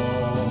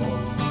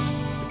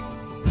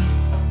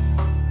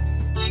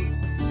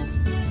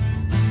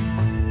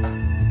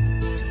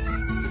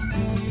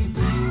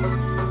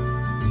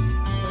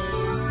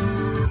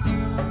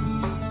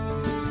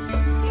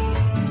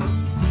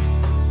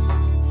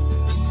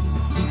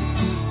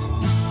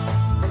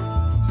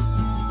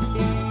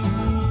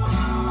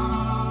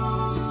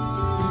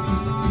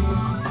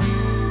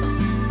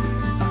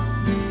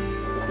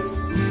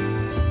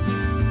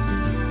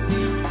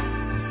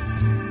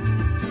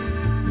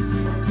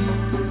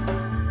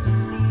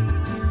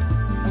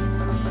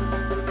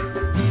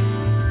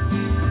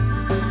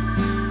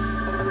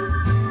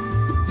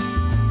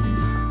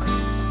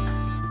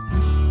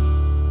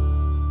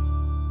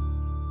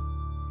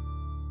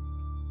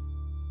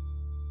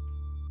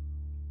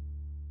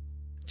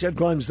 Jed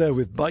Grimes there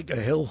with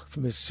Biker Hill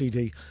from his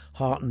CD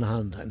Heart and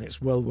Hand, and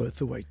it's well worth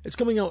the wait. It's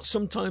coming out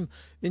sometime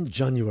in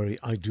January,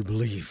 I do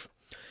believe.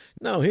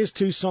 Now, here's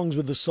two songs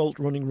with the salt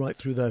running right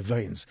through their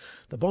veins.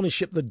 The Bonnie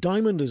Ship the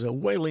Diamond is a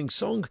whaling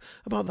song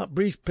about that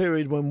brief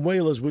period when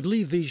whalers would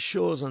leave these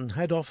shores and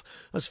head off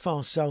as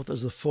far south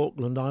as the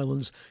Falkland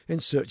Islands in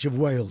search of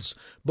whales,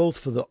 both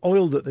for the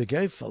oil that they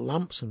gave for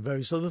lamps and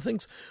various other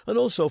things, and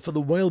also for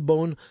the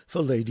whalebone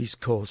for ladies'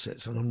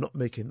 corsets, and I'm not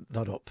making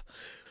that up.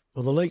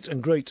 Well, the late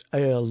and great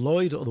A.L.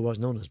 Lloyd, otherwise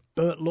known as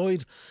Bert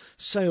Lloyd,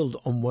 sailed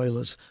on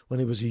whalers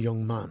when he was a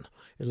young man.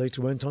 He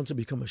later went on to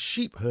become a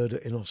sheep herder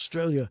in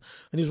Australia,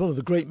 and he was one of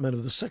the great men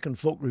of the second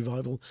folk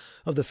revival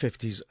of the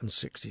 50s and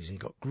 60s. He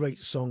got great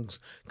songs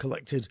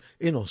collected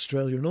in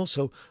Australia and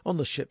also on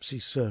the ships he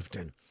served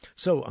in.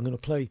 So I'm going to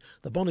play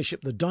The Bonnie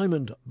Ship the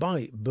Diamond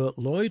by Bert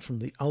Lloyd from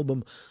the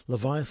album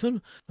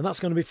Leviathan, and that's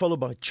going to be followed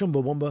by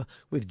Chumbawamba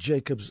with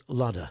Jacob's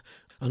Ladder,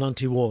 an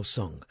anti-war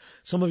song.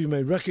 Some of you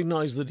may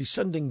recognise the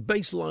descending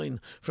bass line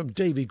from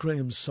Davy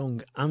Graham's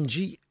song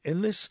Angie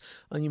in this,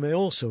 and you may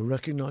also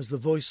recognise the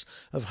voice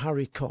of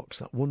Harry Cox,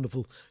 that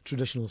wonderful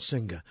traditional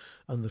singer.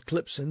 And the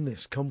clips in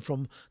this come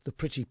from The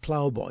Pretty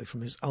Ploughboy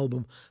from his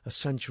album A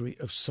Century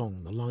of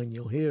Song. The line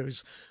you'll hear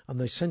is, "And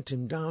they sent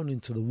him down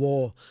into the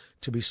war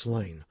to be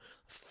slain."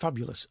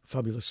 Fabulous,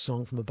 fabulous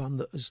song from a band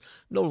that is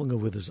no longer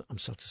with us, I'm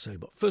sad to say.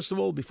 But first of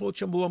all, before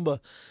Chumbawamba,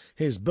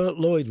 here's Bert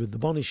Lloyd with The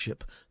Bonnie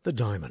Ship the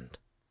Diamond.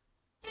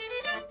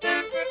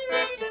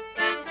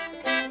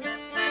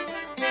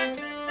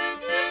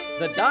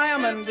 The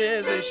Diamond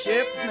is a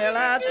ship, me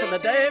lads, for the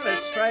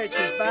Davis Straits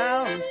is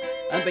bound,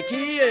 and the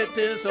key it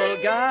is all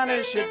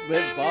garnished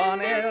with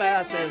bonny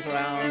lasses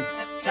round.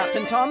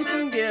 Captain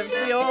Thompson gives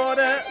the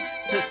order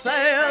to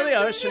sail the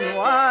ocean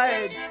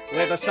wide,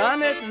 where the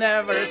sun it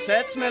never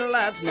sets, me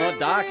lads, nor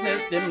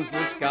darkness dims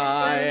the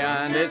sky.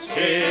 And it's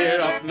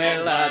cheer up, me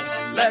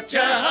lads, let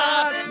your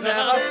hearts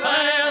never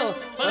fail,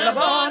 for the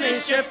bonny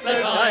ship the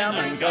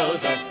Diamond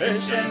goes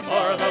a-fishing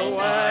for the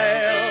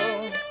whale.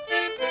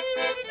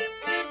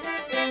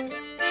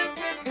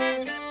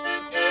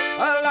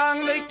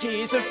 Along the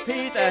quays of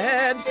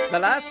Peterhead, the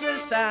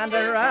lasses stand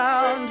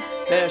around,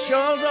 their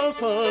shawls all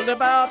pulled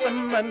about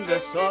them and the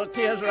salt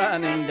tears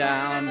running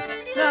down.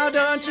 Now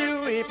don't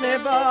you weep, me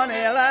bonny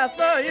lass,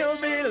 though you'll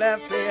be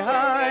left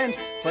behind,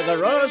 for the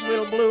rose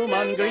will bloom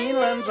on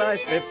Greenland's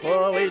ice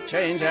before we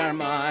change our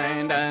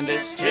mind. And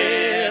it's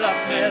cheer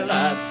up, me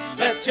lads,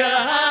 let your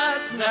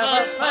hearts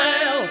never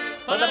fail,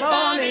 for the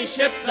bonny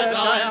ship the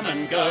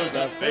Diamond goes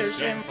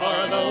a-fishing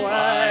for the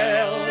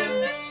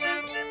whale.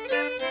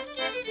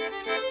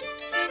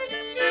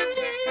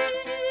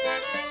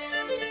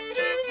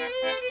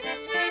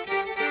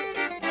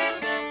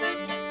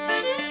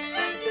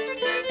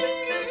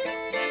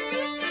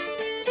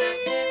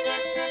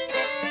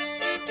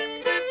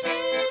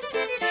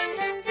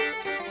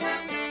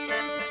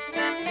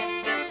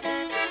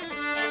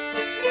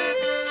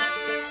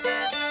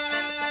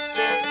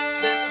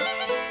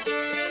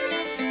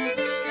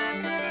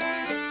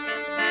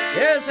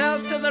 Here's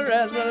health to the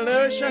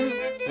Resolution,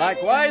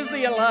 likewise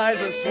the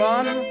Eliza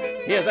Swan.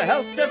 Here's a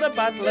health to the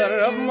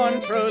Battler of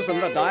Montrose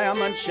and the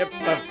Diamond Ship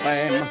of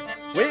Fame.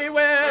 We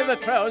wear the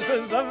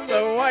trousers of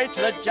the white,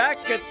 the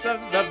jackets of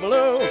the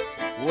blue.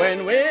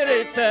 When we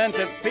return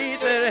to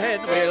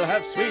Peterhead, we'll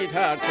have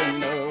sweethearts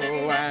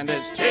anew. And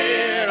it's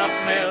cheer up,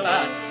 me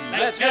lads,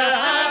 let your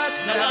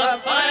hearts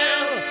never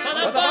fail,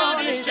 for the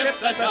bonny ship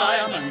the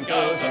Diamond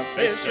goes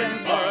a-fishing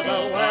for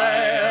the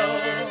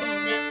whale.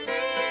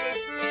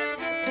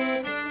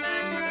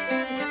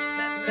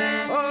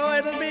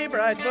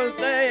 Bright both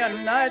day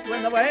and night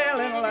when the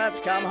whaling lads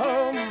come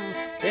home,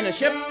 in a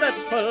ship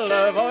that's full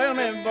of oil,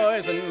 me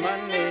boys, and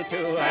money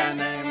to our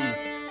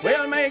name.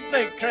 We'll make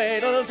the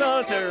cradles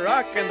all to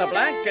rock and the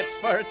blankets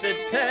for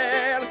to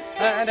tear,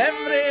 and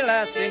every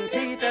lass in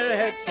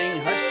Peterhead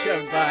sing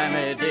hush-a-bye,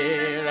 me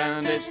dear.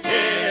 And it's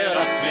cheer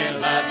up, me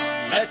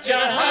lads, let your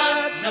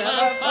hearts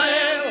never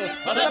fail,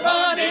 for the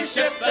bonny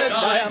ship the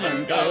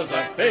Diamond goes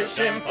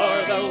a-fishing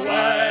for the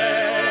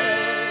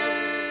whale.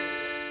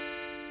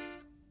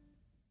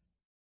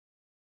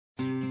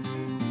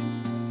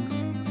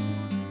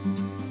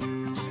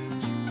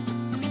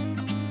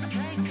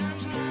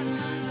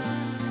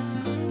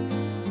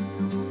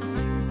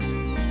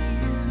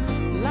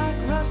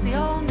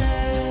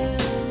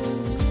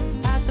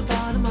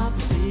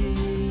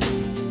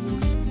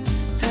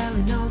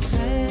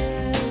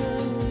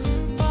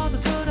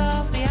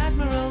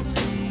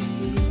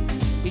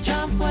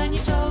 When you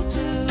told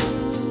to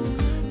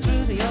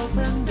through the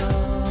open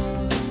door.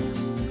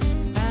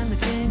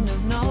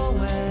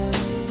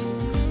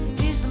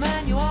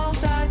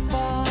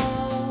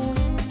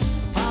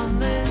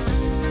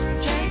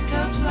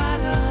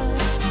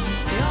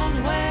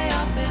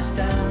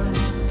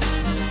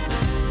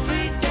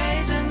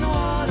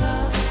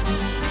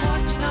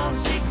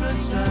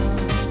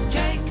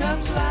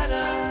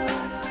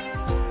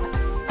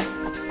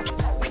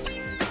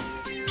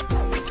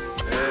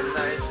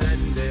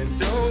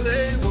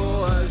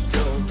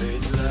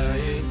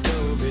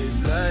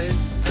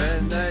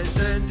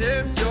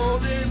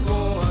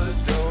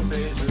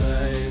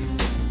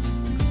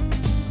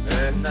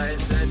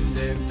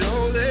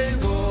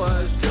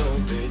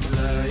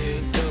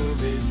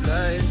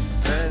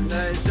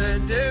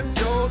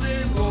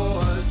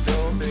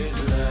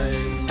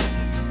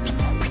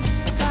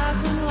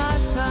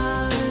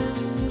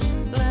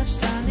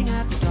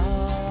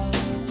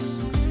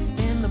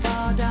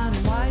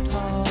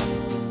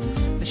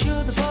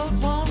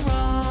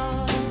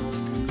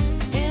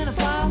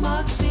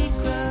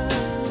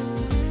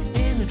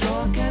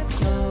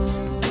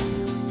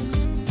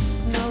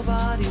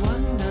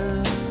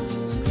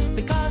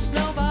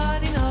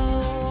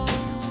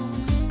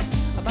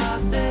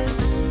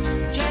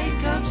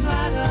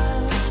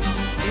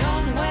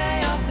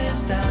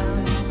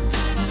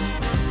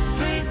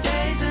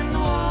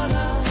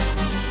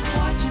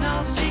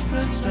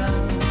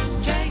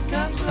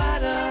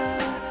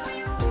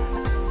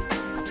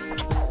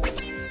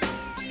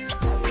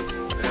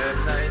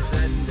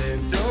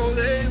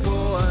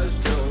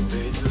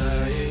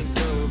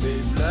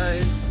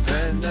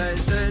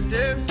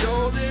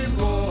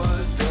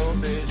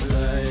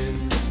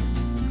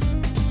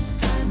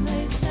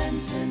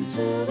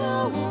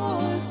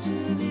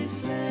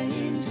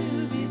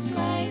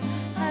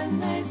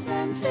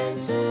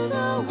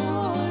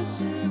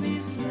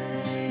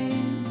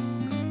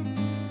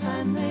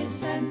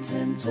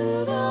 to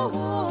the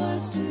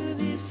wars to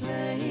be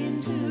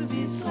slain,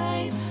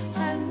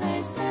 and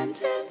they sent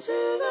him to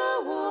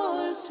the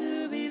wars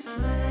to be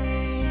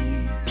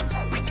slain.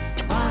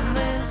 On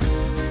this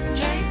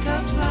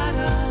Jacob's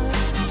ladder,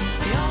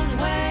 the only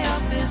way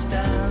up is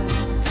down.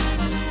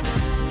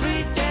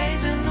 3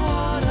 days in the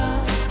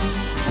water,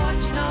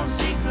 watching all the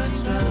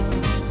secrets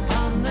drown.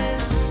 On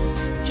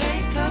this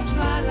Jacob's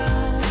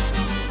ladder,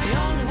 the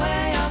only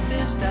way up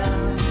is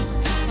down.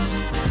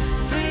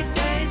 3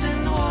 days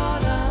in the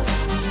water,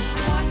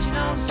 watching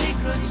all the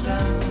secrets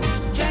drown.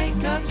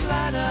 Jacob's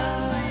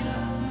ladder.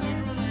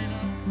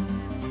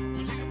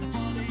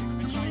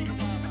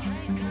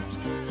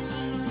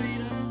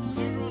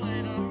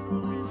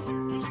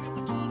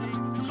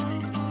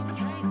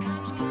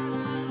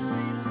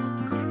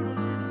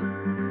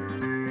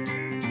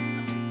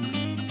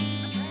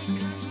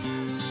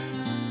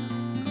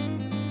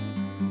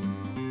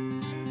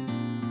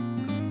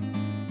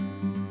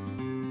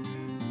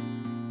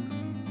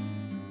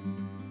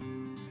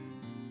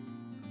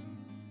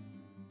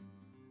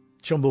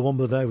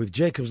 Chumbawamba there with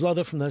Jacob's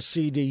Ladder from their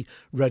CD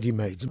Ready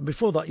Mades. And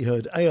before that you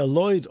heard A.L.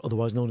 Lloyd,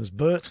 otherwise known as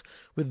Bert,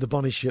 with the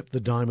Bonnie Ship The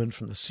Diamond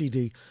from the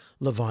CD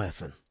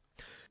Leviathan.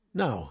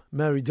 Now,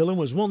 Mary Dillon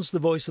was once the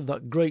voice of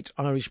that great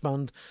Irish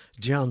band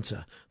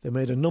Janta. They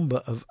made a number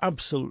of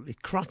absolutely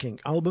cracking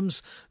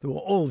albums. They were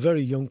all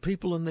very young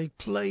people and they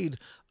played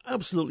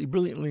absolutely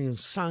brilliantly and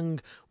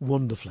sang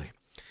wonderfully.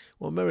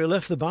 Well, Mary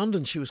left the band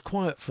and she was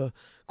quiet for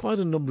quite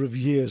a number of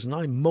years, and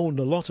I moaned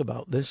a lot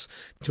about this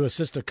to her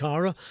sister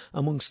Cara,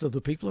 amongst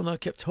other people, and I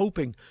kept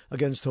hoping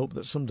against hope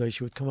that someday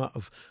she would come out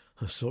of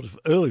her sort of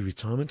early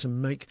retirement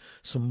and make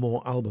some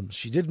more albums.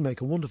 She did make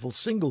a wonderful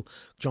single,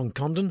 John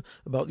Condon,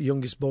 about the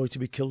youngest boy to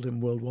be killed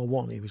in World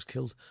War I. He was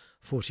killed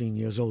 14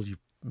 years old. You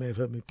may have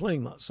heard me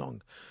playing that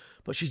song.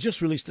 But she's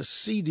just released a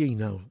CD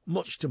now,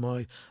 much to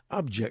my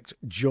abject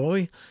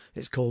joy.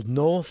 It's called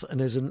North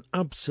and is an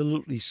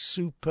absolutely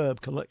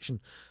superb collection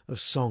of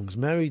songs.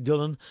 Mary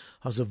Dillon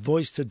has a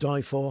voice to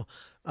die for,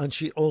 and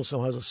she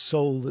also has a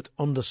soul that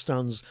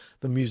understands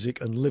the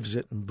music and lives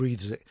it and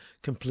breathes it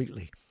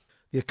completely.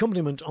 The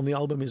accompaniment on the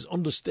album is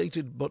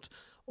understated but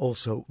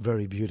also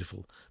very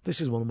beautiful.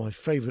 This is one of my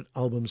favourite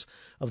albums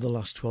of the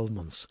last 12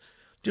 months.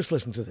 Just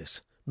listen to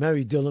this.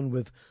 Mary Dillon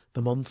with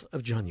The Month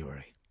of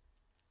January.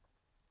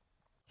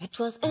 It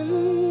was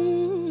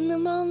in the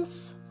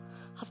month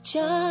of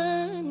January,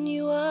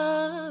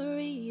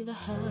 the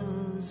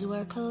hills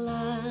were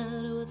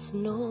clad with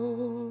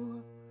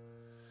snow,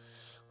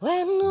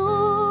 when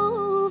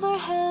over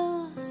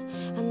hills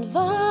and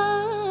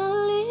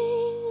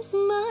valleys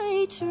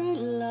my true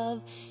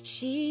love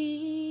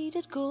she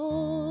did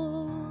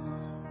go.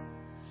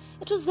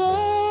 It was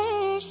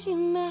there she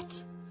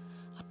met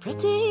a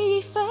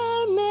pretty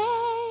fair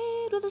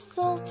maid with a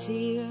salt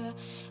tear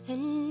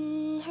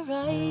in her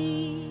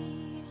eye.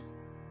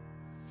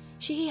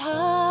 She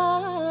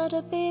had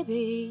a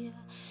baby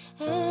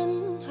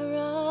in her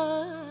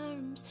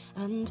arms,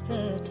 and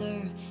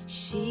bitter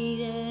she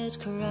did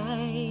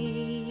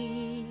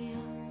cry.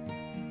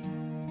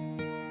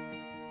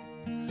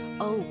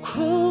 Oh,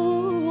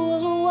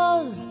 cruel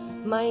was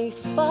my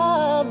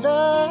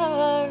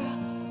father,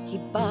 he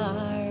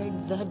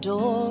barred the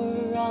door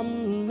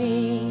on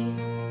me,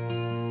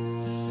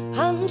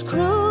 and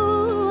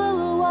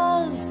cruel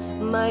was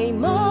my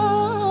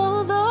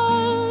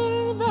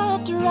mother,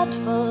 that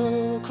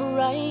dreadful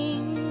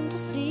crime to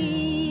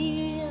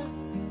see,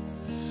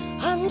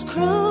 and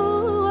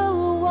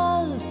cruel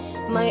was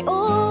my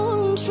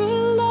own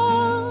true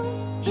love,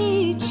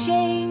 he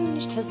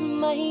changed his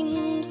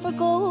mind for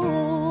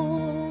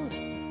gold,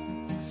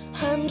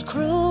 and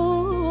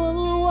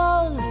cruel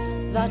was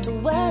that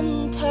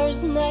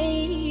winter's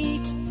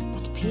night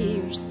that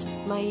pierced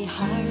my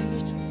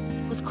heart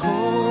with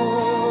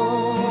cold.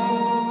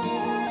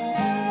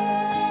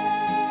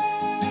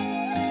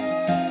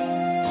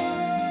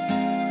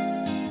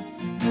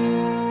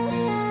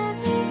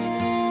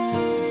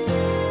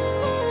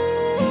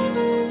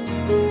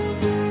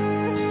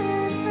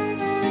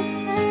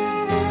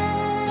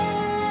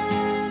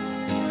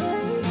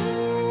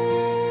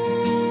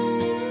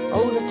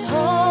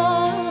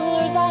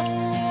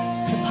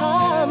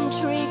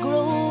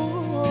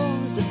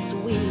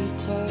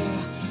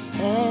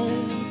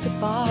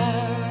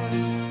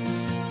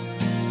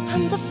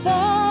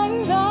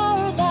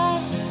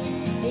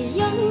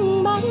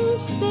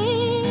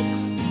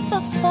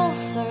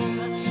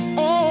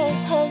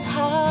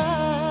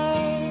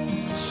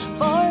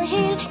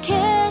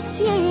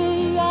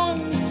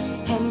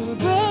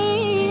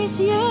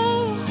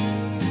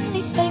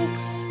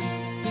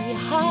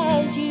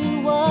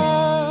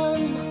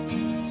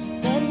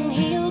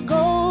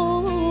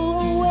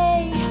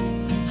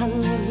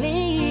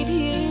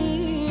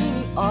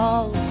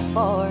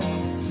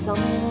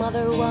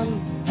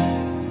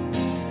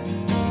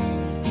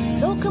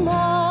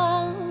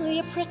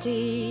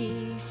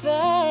 Pretty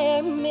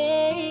fair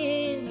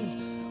maids,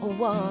 a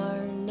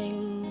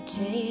warning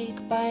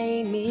take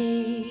by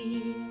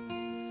me.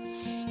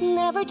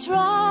 Never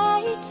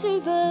try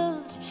to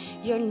build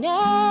your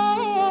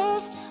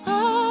nest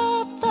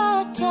up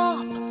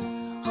top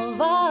of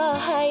a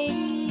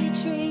high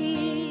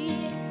tree.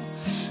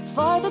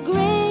 For the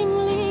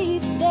green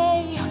leaves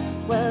they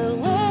will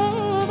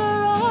wither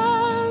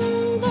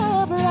and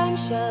the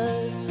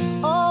branches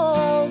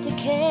all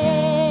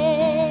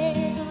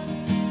decay,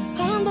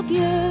 and the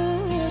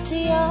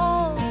beauty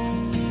of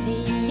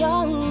the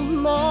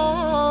young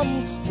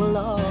man will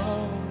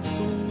all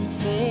soon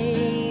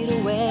fade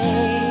away.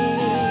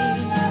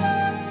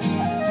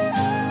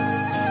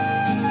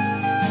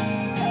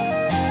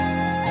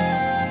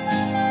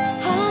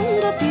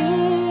 And the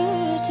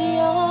beauty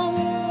of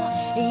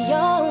a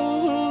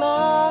young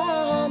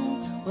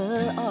man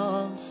will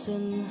all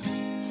soon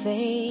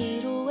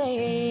fade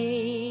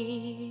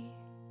away.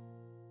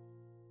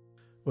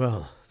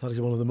 Well, that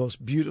is one of the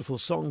most beautiful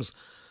songs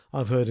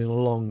I've heard in a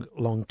long,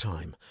 long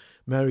time.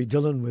 Mary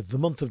Dillon with The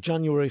Month of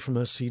January from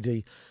her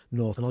CD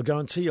North, and I'll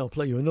guarantee I'll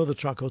play you another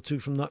track or two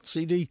from that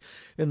CD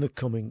in the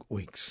coming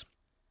weeks.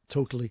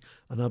 Totally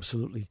and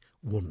absolutely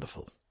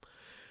wonderful.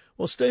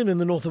 Well, staying in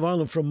the north of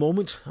Ireland for a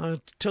moment,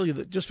 I'll tell you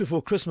that just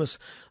before Christmas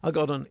I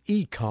got an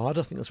e-card,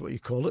 I think that's what you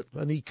call it,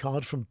 an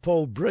e-card from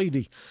Paul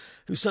Brady,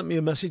 who sent me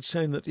a message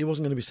saying that he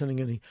wasn't going to be sending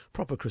any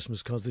proper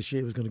Christmas cards this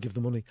year. He was going to give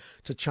the money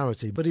to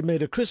charity, but he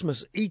made a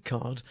Christmas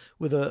e-card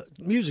with a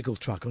musical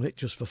track on it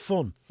just for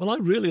fun. Well, I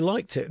really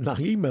liked it, and I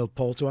emailed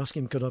Paul to ask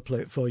him could I play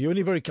it for you, and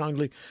he very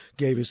kindly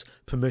gave his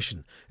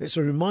permission. It's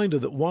a reminder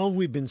that while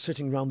we've been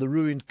sitting round the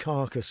ruined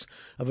carcass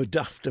of a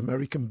daft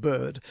American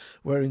bird,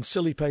 wearing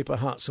silly paper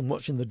hats and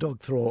watching the dog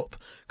throw up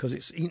because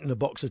it's eaten a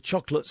box of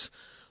chocolates,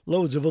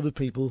 loads of other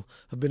people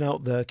have been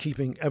out there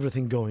keeping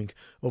everything going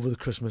over the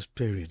Christmas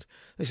period.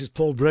 This is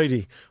Paul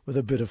Brady with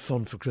a bit of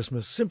fun for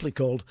Christmas, simply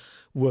called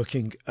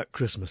Working at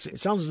Christmas. It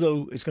sounds as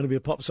though it's going to be a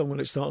pop song when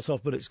it starts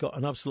off, but it's got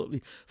an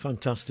absolutely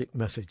fantastic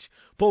message.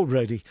 Paul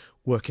Brady,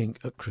 Working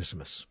at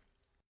Christmas.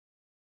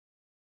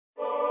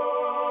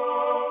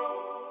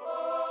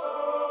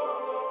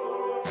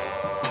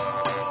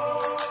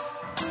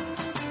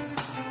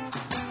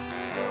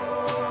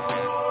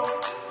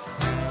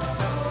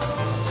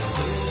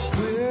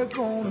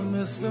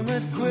 Miss them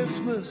at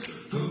Christmas.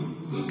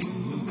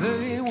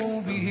 They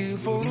won't be here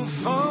for the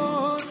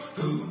fun.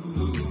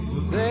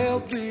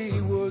 They'll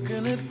be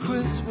working at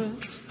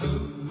Christmas,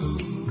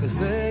 'cause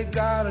they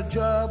got a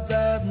job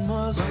that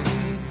must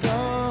be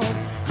done.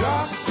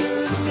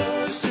 Doctors,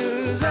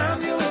 nurses,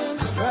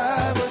 ambulance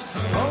drivers,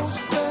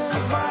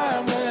 postmen,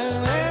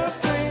 firemen,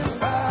 airplane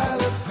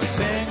pilots,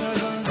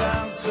 singers and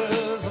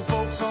dancers, and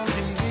folks on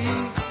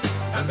TV.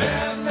 And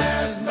then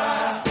there's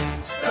my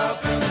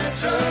stuffing the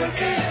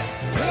turkey.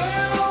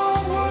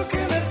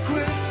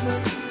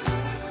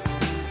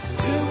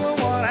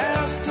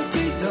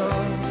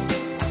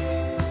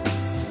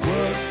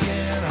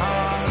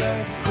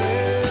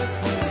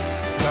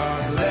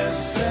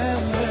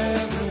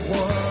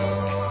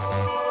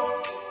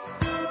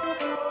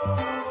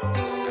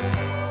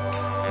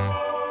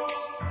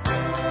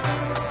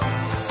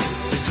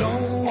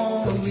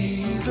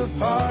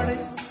 Party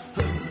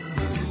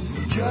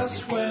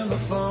just when the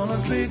fun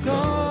has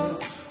begun,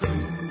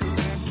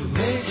 to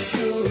make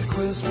sure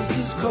Christmas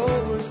is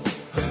covered.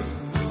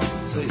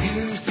 So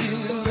here's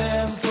to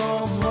them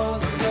from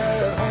us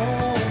at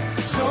home.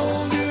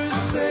 Soldiers,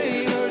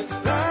 sailors,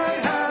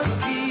 lighthouse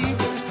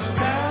keepers,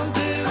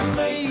 Santa's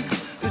mates,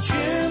 the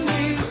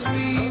chimney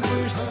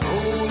sweepers.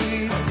 Oh,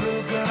 he's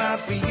looking out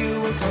for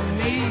you and for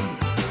me.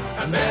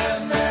 And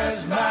then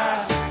there's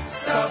my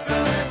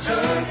stuffing and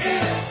turkey.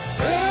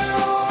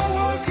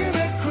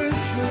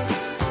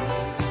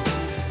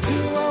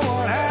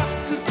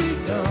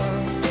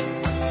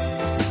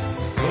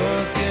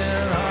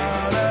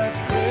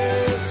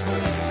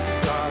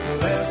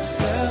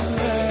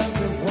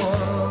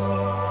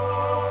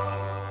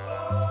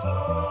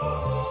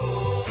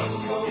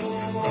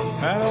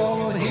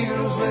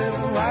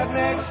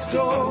 Next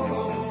door,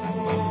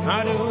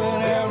 are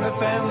doing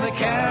everything they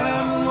can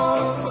and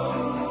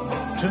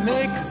more to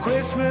make a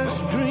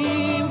Christmas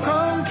dream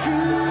come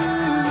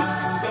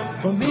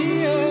true. For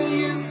me and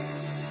you,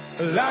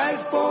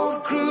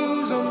 lifeboat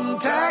crews and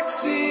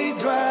taxi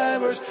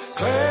drivers,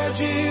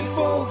 clergy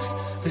folks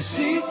who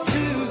seek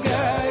to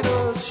guide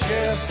us,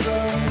 chefs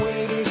and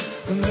waiters,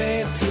 the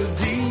maitre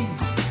d',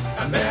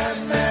 and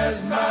then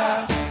there's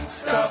my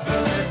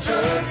stuffing and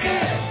turkey.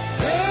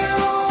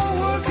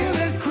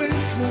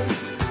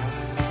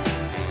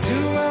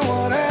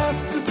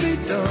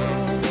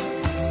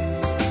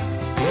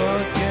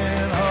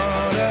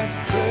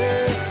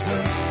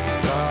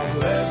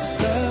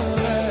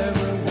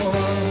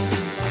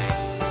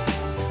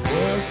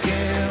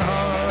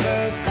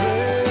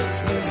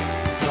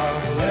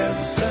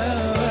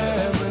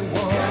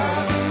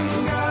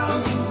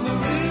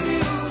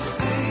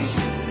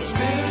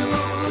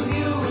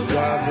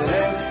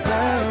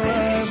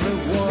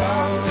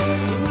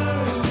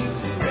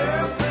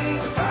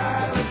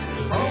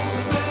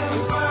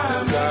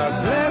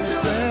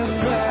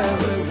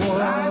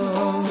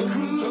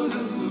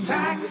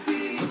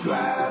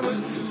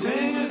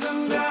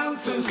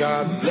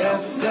 God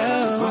bless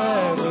them,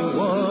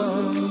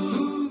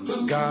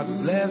 everyone. God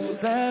God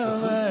bless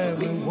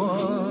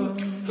everyone.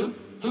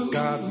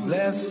 God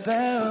bless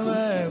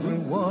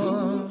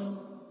everyone.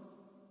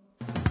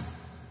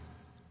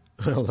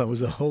 Well, that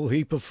was a whole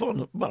heap of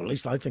fun. Well, at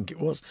least I think it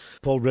was.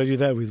 Paul Brady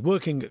there with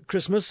Working at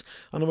Christmas,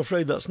 and I'm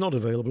afraid that's not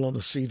available on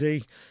a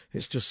CD.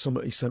 It's just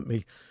somebody sent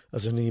me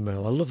as an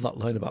email. I love that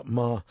line about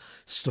Ma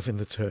stuffing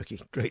the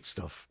turkey. Great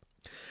stuff.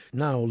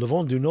 Now, Le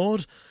Vent du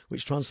Nord,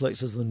 which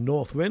translates as the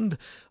North Wind,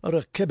 are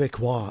a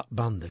Québécois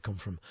band. They come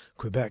from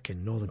Quebec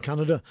in northern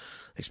Canada.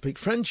 They speak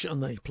French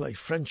and they play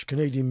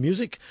French-Canadian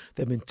music.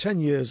 They've been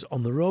 10 years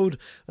on the road,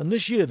 and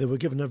this year they were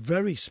given a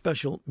very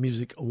special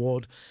music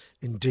award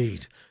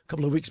indeed. A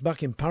couple of weeks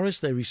back in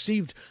Paris, they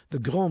received the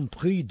Grand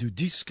Prix du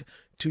Disque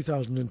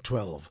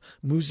 2012,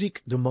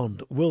 Musique du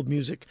Monde, World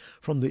Music,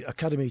 from the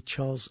Académie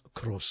Charles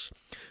Cros.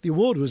 The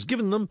award was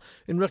given them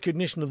in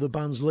recognition of the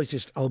band's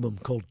latest album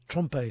called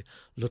Tromper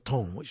le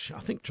Temps, which I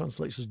think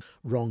translates as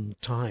Wrong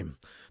Time.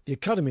 The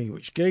Academy,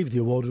 which gave the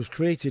award, was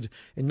created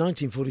in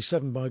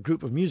 1947 by a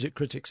group of music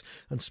critics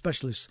and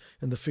specialists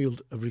in the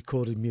field of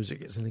recorded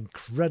music. It's an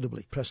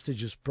incredibly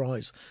prestigious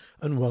prize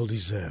and well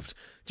deserved.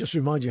 Just to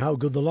remind you how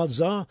good the lads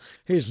are,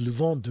 here's Le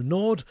Vent du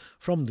Nord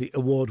from the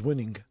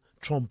award-winning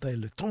Tromper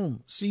le Temps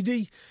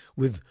CD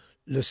with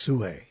Le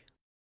Souhait.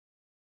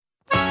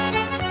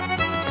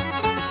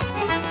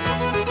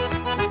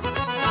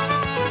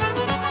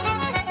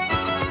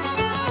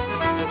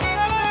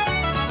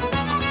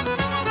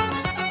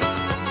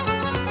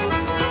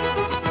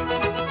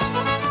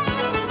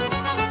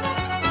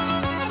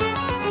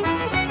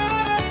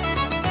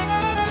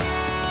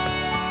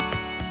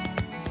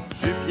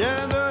 J'ai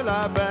bien de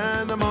la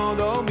peine de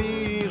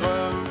m'endormir.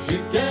 J'ai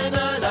bien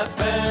de la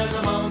peine de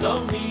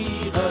m'endormir.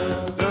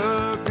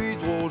 Depuis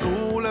 3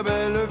 jours, la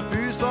belle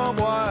fut sans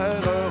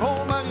boire.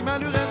 Oh Marie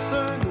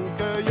Malurette, nous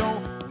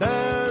cueillons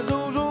dès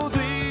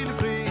aujourd'hui le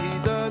fruit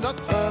de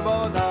notre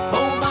bonheur.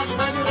 Oh Marie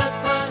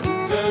Malurette,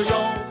 nous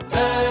cueillons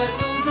dès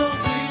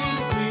aujourd'hui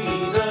le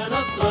fruit de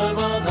notre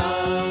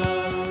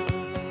bonheur.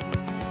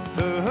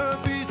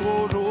 Depuis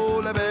 3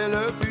 jours, la belle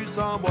fut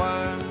sans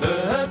boire.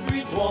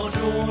 Depuis 3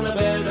 jours, la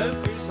belle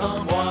fut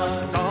sans boire.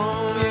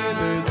 Sans rien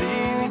me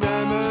dire ni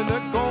même ne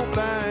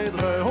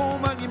complaindre. Oh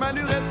Marie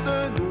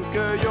Malurette, nous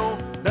cueillons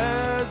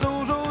dès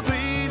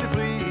aujourd'hui le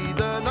fruit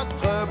de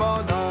notre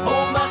bonheur.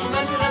 Oh Marie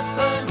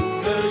Malurette,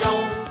 nous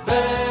cueillons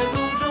dès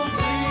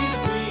aujourd'hui le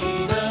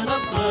fruit de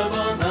notre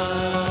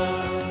bonheur.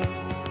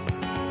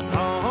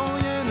 Sans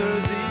rien ne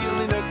dire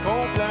ni ne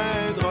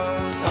complaindre.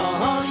 Sans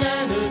rien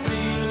ne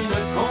dire ni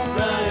ne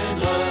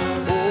complaindre. Au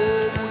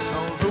bout de 100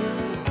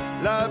 jours,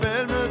 la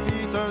belle me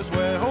fit un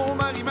souhait. Oh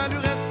Marie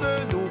Malurette,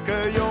 nous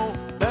cueillons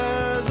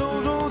dès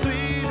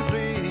aujourd'hui le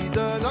fruit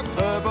de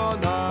notre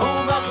bonheur.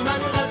 Oh Marie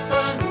Malurette,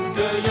 nous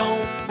cueillons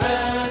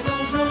dès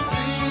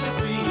aujourd'hui le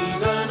fruit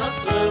de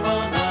notre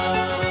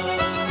bonheur.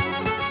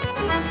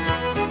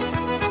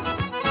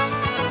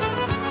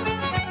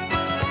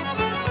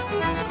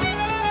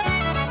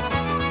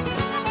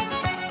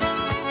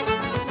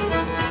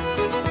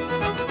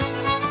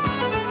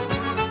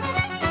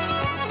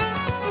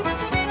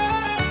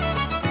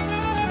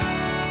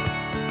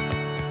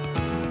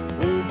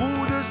 Au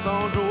bout de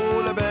 100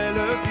 jours, la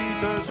belle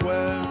fit un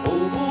souhait.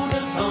 Au bout de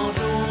 100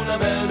 jours, la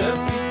belle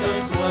fit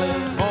un souhait.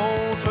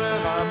 Mon cher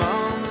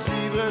amant, me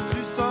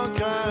suivrais-tu sans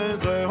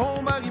craindre?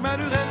 Oh Marie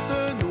Malurette,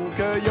 nous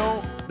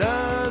cueillons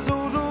dès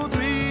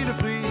aujourd'hui le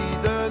fruit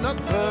de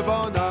notre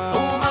bonheur.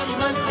 Oh Marie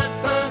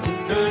Malurette,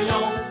 nous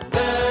cueillons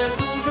dès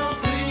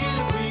aujourd'hui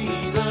le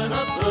fruit de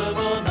notre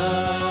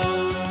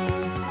bonheur.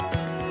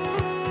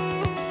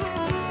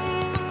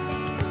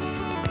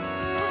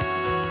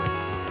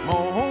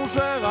 Mon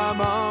cher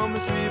amant, me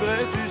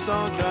suivrais-tu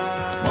sans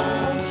crainte?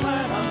 Mon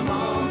cher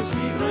amant, me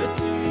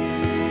suivrais-tu?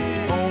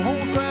 Mon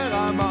cher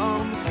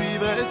amant, me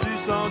suivrais-tu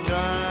sans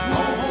crainte?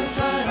 Mon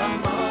cher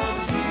amant, me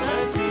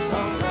suivrais-tu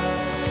sans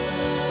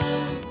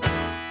crainte?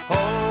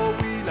 Oh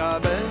oui, la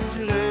belle,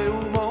 j'irai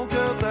où mon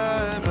cœur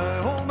t'aime.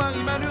 Oh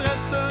Marie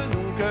Malurette,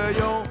 nous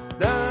cueillons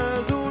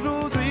dès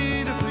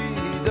aujourd'hui le fruit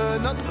de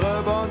notre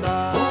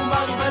bonheur. Oh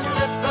Marie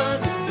Malurette,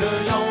 nous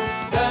cueillons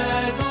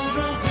dès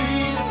aujourd'hui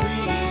le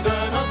fruit de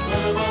notre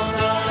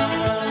bonheur.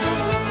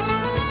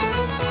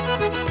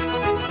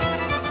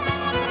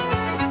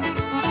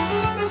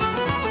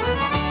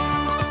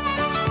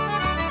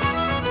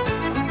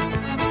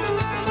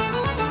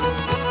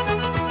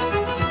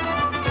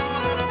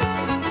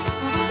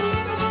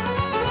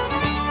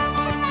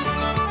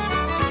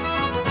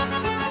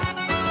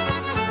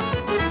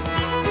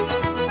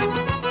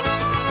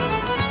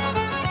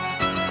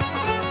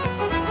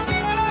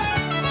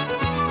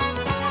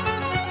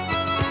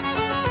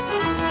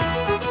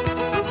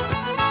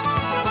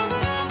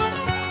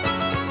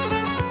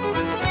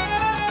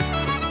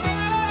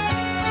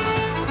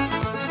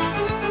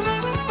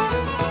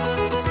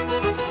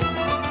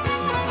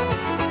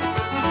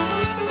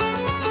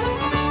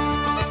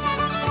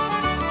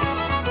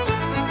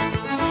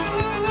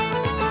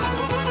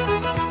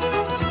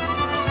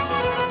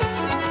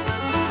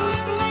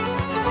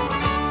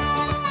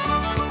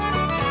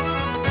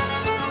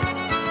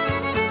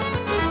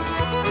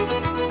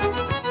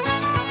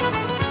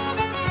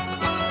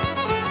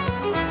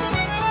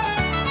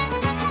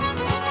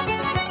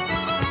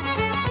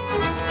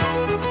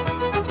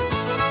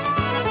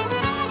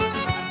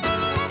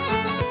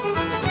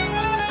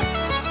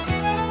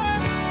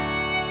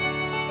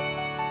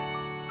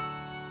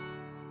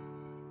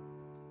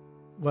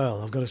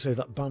 Well, I've got to say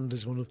that band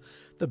is one of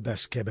the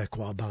best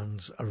Québécois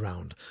bands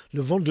around.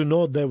 Le Vent du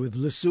Nord there with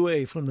Le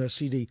Souhait from their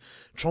CD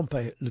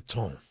Tromper le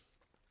Temps.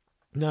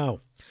 Now,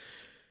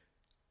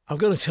 I've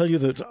got to tell you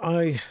that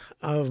I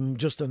am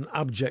just an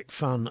abject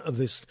fan of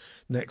this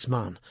next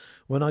man.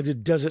 When I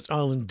did Desert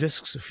Island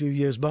Discs a few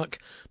years back,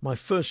 my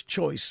first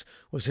choice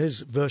was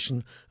his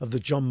version of the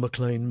John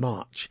McLean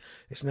March.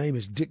 His name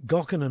is Dick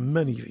Gaughan, and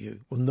many of you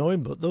will know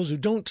him, but those who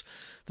don't,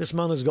 this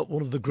man has got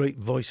one of the great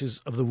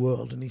voices of the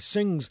world, and he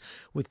sings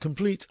with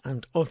complete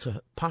and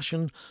utter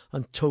passion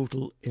and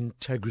total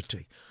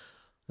integrity.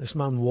 This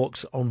man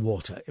walks on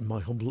water, in my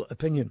humble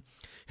opinion.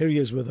 Here he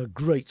is with a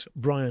great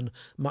Brian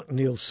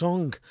McNeill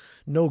song,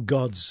 No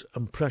Gods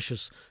and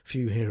Precious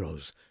Few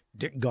Heroes.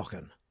 Dick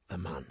Gaughan, the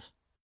man.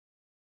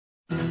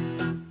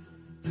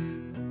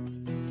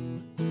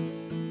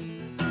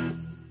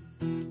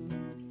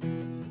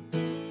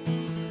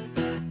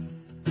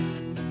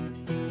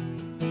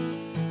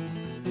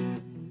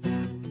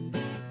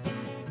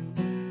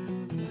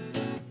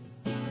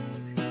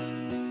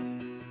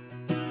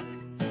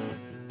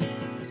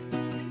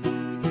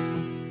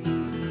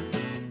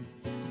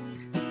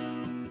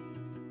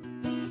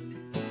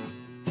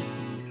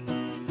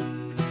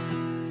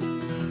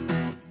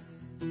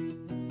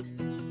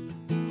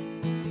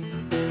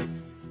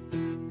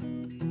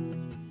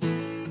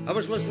 I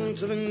was listening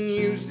to the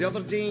news the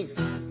other day.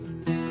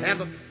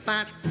 Heard a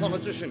fat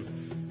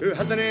politician who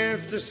had the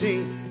nerve to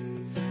say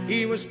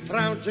he was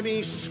proud to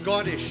be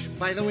Scottish,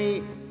 by the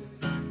way,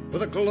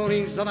 with the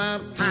glories of our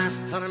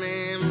past to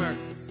remember.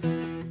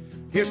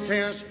 Here's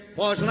to us,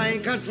 was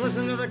like us,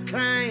 listen to the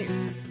cry,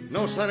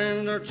 no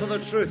surrender to the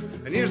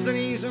truth, and here's the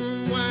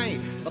reason why.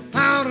 The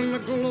power and the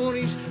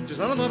glories, just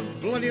another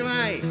bloody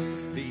lie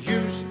they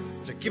used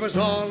to keep us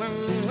all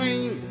in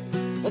line.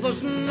 Well,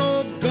 there's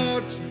no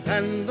gods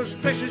and there's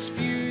precious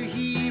few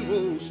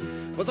heroes,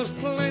 but there's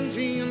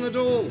plenty in the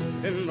dough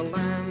in the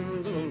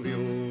land of the Leo.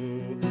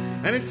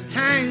 And it's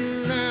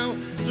time now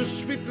to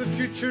sweep the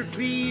future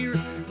clear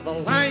of the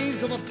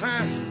lies of a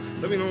past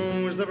that we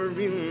know is never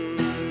real.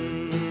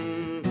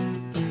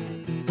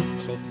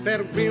 So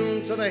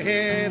farewell to the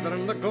heather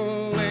and the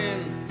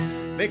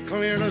Golan. They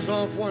cleared us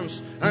off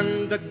once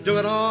and to do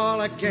it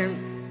all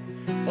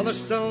again, for they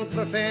still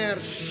prefer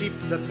sheep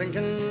to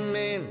thinking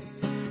men.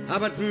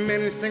 But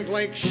men who think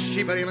like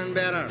sheep are even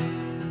better.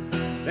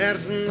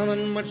 There's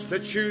nothing much to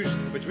choose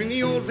between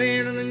the old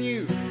there and the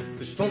new.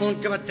 They still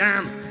don't give a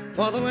damn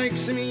for the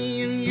likes of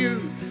me and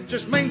you.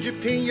 Just mind you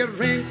pay your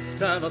rent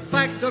to the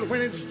factor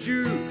when it's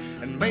due,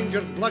 and mind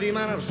your bloody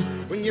manners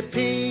when you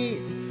pay.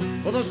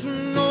 For there's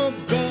no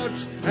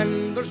gods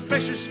and there's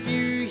precious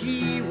few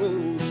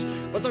heroes,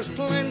 but there's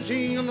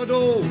plenty on the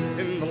dough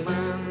in the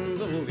land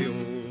of the Leo.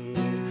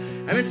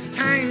 And it's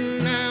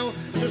time now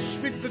to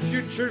sweep the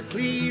future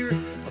clear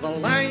of the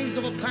lies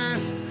of a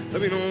past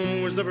that we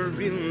know was never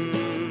real.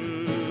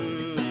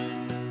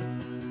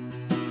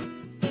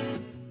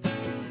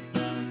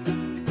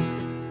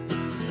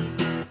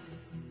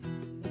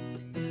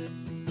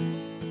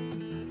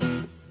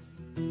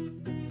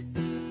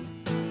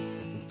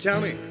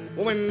 Tell me,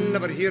 will we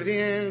never hear the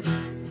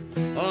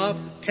end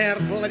of Care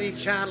Bloody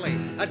Charlie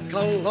at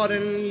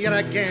Culloden yet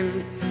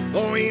again?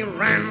 Though he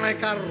ran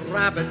like a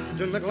rabbit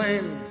down the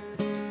glen,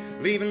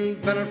 leaving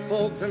better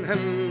folk than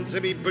him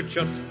to be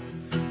butchered.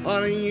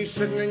 Or are you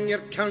sitting in your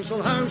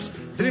council house,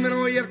 dreaming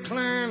of your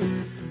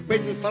clan,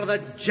 waiting for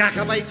the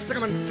Jacobites to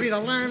come and free the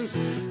land?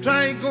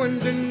 Try going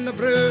down the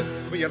brew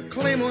with your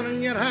claymore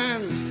in your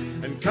hands,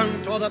 and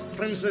count all the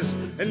princes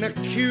in the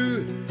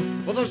queue.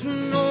 For there's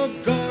no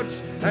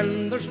gods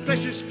and there's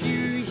precious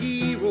few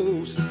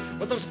heroes,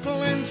 but there's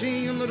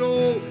plenty in the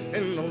dough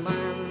in the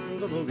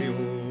land of the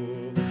Leo.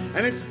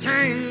 And it's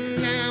time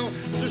now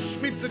to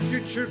sweep the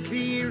future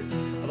clear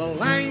of the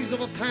lies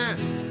of a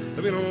past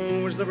that we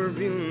know is never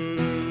real.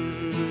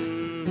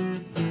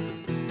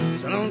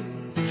 So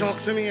don't talk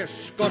to me of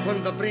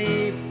Scotland the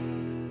brave,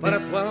 for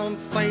if we're on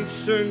fight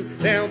soon,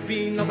 there'll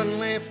be nothing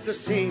left to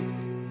save.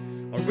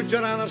 Or would you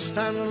rather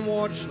stand and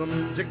watch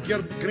them dig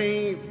your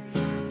grave,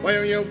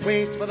 while you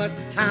wait for the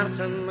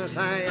tartan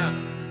Messiah?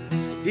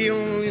 He'll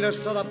lead us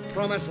to the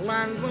promised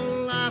land with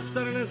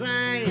laughter in his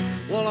eye.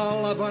 We'll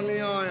all live on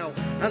the oil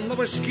and the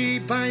whiskey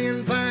by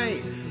and by,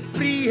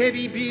 free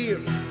heavy beer,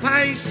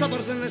 pie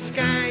suppers in the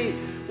sky.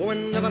 We'll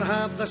never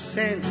have the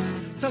sense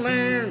to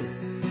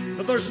learn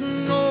that there's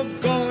no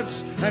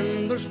gods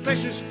and there's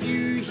precious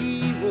few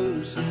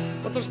heroes,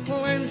 but there's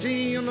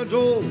plenty on the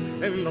dough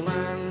in the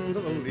land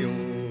of the Leo.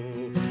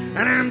 And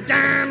I'm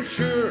damn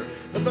sure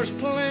that there's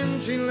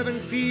plenty live in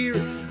fear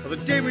of the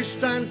day we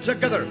stand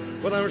together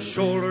with our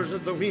shoulders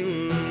at the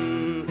wheel.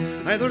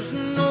 Aye, there's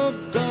no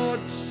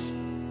gods.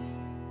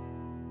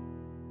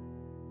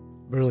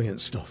 Brilliant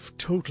stuff.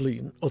 Totally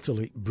and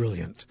utterly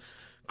brilliant.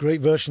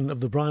 Great version of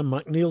the Brian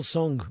McNeill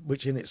song,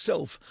 which in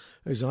itself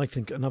is, I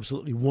think, an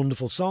absolutely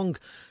wonderful song.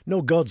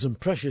 No Gods and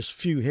Precious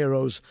Few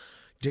Heroes,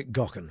 Dick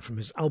Gaughan, from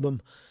his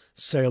album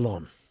Sail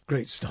On.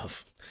 Great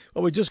stuff.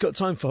 Well, we've just got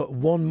time for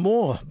one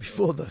more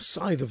before the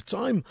scythe of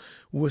time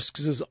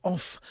whisks us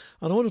off.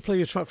 And I want to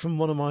play a track from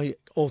one of my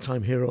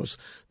all-time heroes,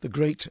 the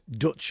great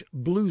Dutch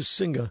blues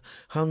singer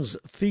Hans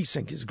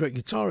Theesink. He's a great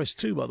guitarist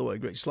too, by the way,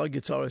 great slide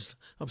guitarist,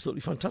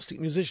 absolutely fantastic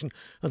musician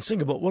and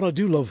singer. But what I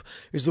do love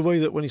is the way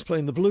that when he's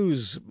playing the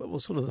blues, well,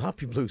 sort of the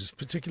happy blues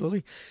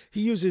particularly,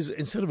 he uses,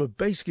 instead of a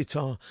bass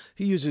guitar,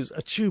 he uses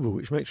a tuba,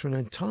 which makes for an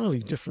entirely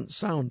different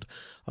sound.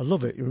 I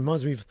love it. It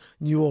reminds me of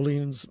New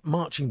Orleans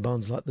marching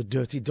bands like the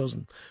Dirty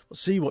Dozen. But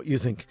see what you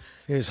think.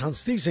 Here's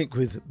Hans Theesink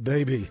with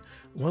Baby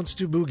Wants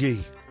to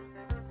Boogie.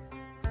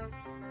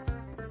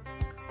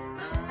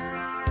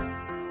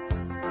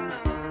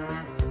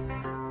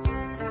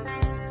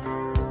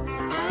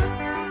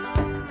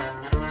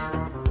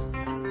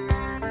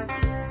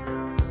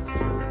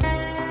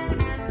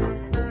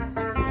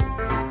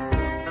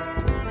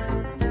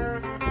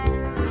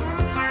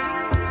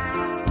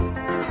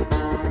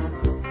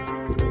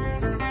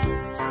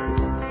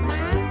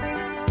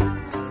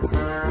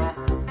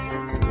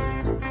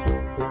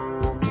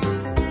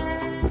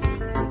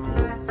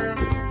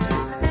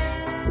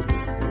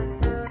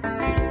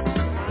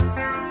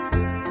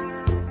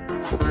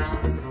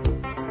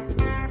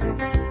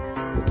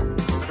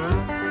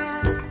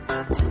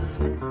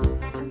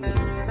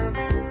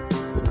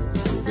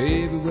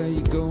 Baby, where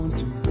you going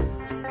to?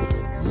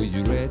 With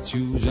your red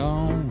shoes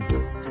on.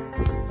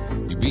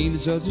 You've been in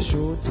such a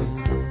short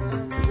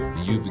time,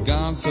 and you've been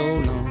gone so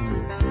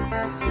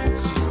long.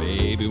 So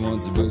baby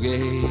wants a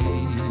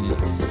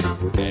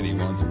boogie, daddy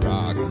wants a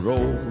rock and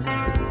roll.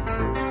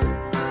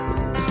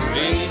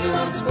 Baby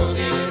wants a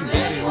boogie,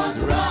 daddy wants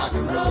a rock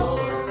and roll.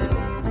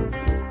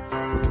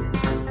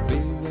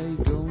 Baby, where you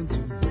going to?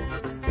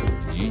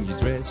 You in your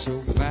dress so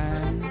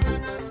fine.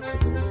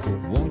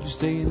 Won't you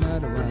stay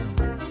another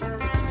while?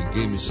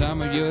 Give me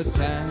some of your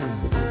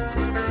time.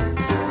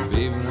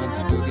 Baby wants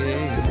a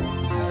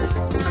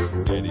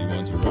boogie, daddy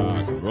wants a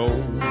rock and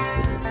roll.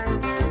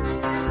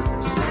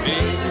 So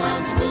baby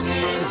wants a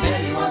boogie,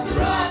 daddy wants a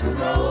rock and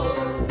roll.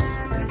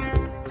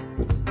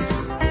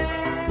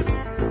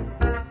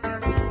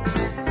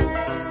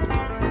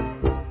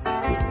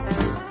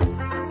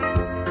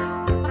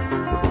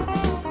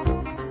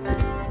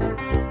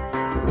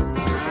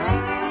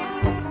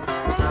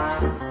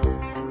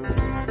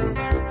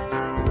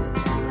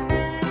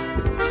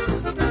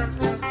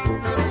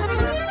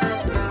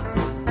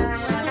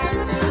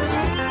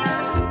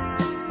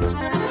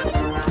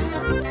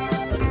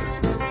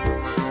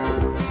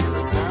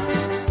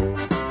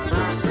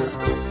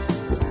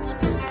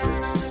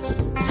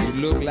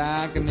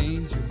 Like an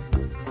angel,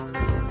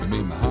 you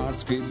make my heart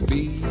skip a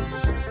beat.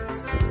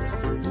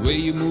 The way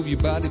you move your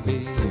body,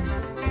 babe,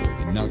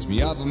 it knocks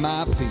me off of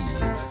my feet.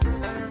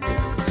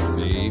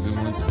 Baby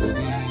wants a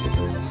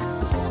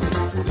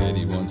boogie,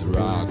 daddy wants a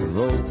rock and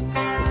roll.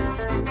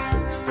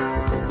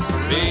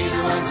 Baby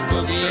wants a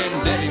boogie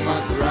and daddy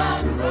wants a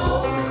rock and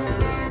roll.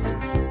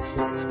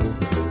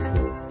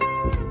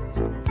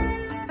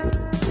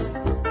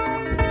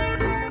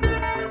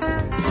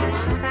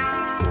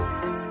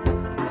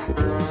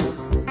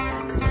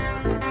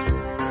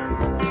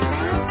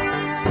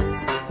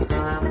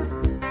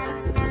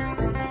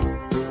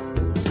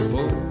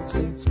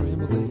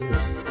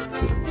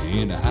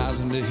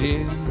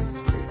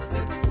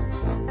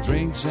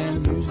 Drinks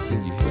and music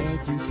till your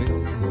head you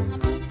feel.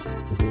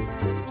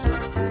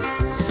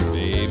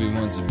 Baby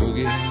wants a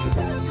boogie,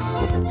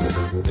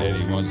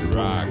 daddy wants a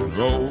rock and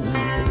roll.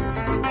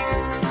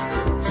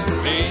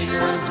 Baby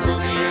wants a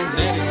boogie and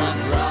daddy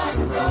wants a rock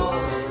and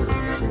roll.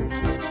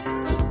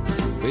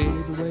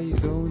 Baby, where you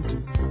going to?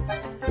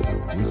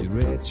 With your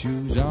red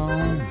shoes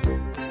on.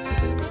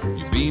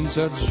 You've been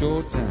such a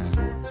short time,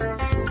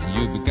 and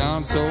you've been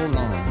gone so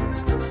long.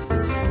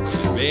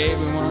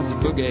 Baby wants a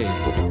boogie,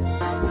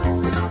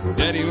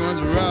 daddy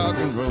wants a rock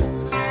and roll.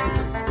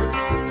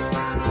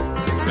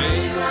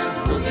 Baby wants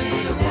a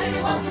boogie,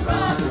 daddy wants a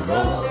rock and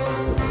roll.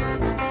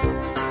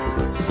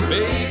 So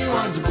baby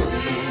wants a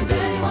boogie,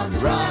 daddy wants a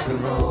rock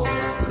and roll.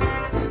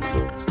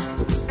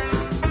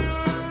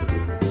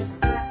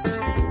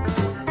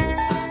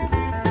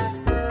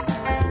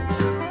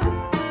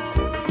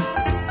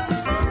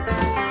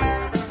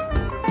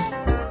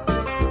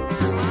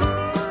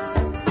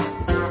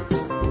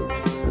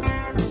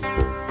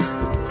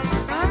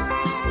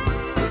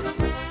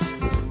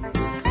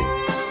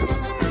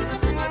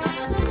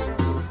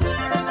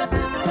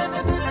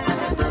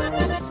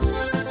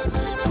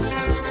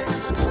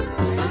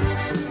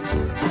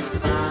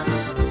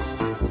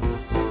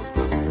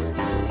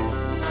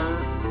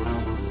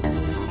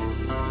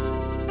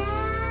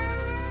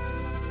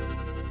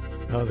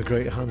 The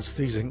great Hans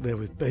Theesink there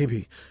with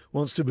Baby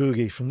Wants to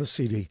Boogie from the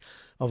CD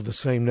of the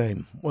same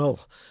name. Well,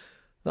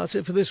 that's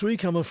it for this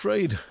week, I'm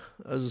afraid,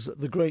 as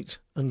the great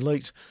and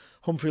late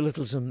Humphrey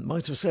Lyttelton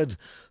might have said,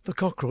 the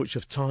cockroach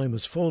of time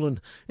has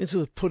fallen into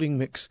the pudding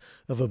mix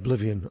of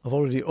oblivion. I've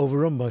already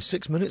overrun by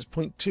 6 minutes,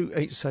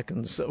 0.28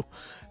 seconds, so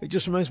it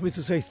just reminds me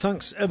to say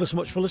thanks ever so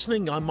much for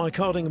listening. I'm Mike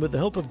Harding, and with the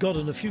help of God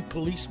and a few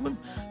policemen,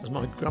 as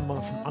my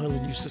grandma from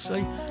Ireland used to say,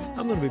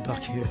 I'm going to be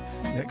back here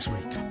next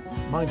week.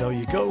 Mind how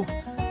you go,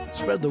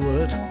 spread the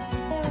word,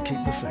 and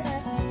keep the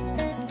faith.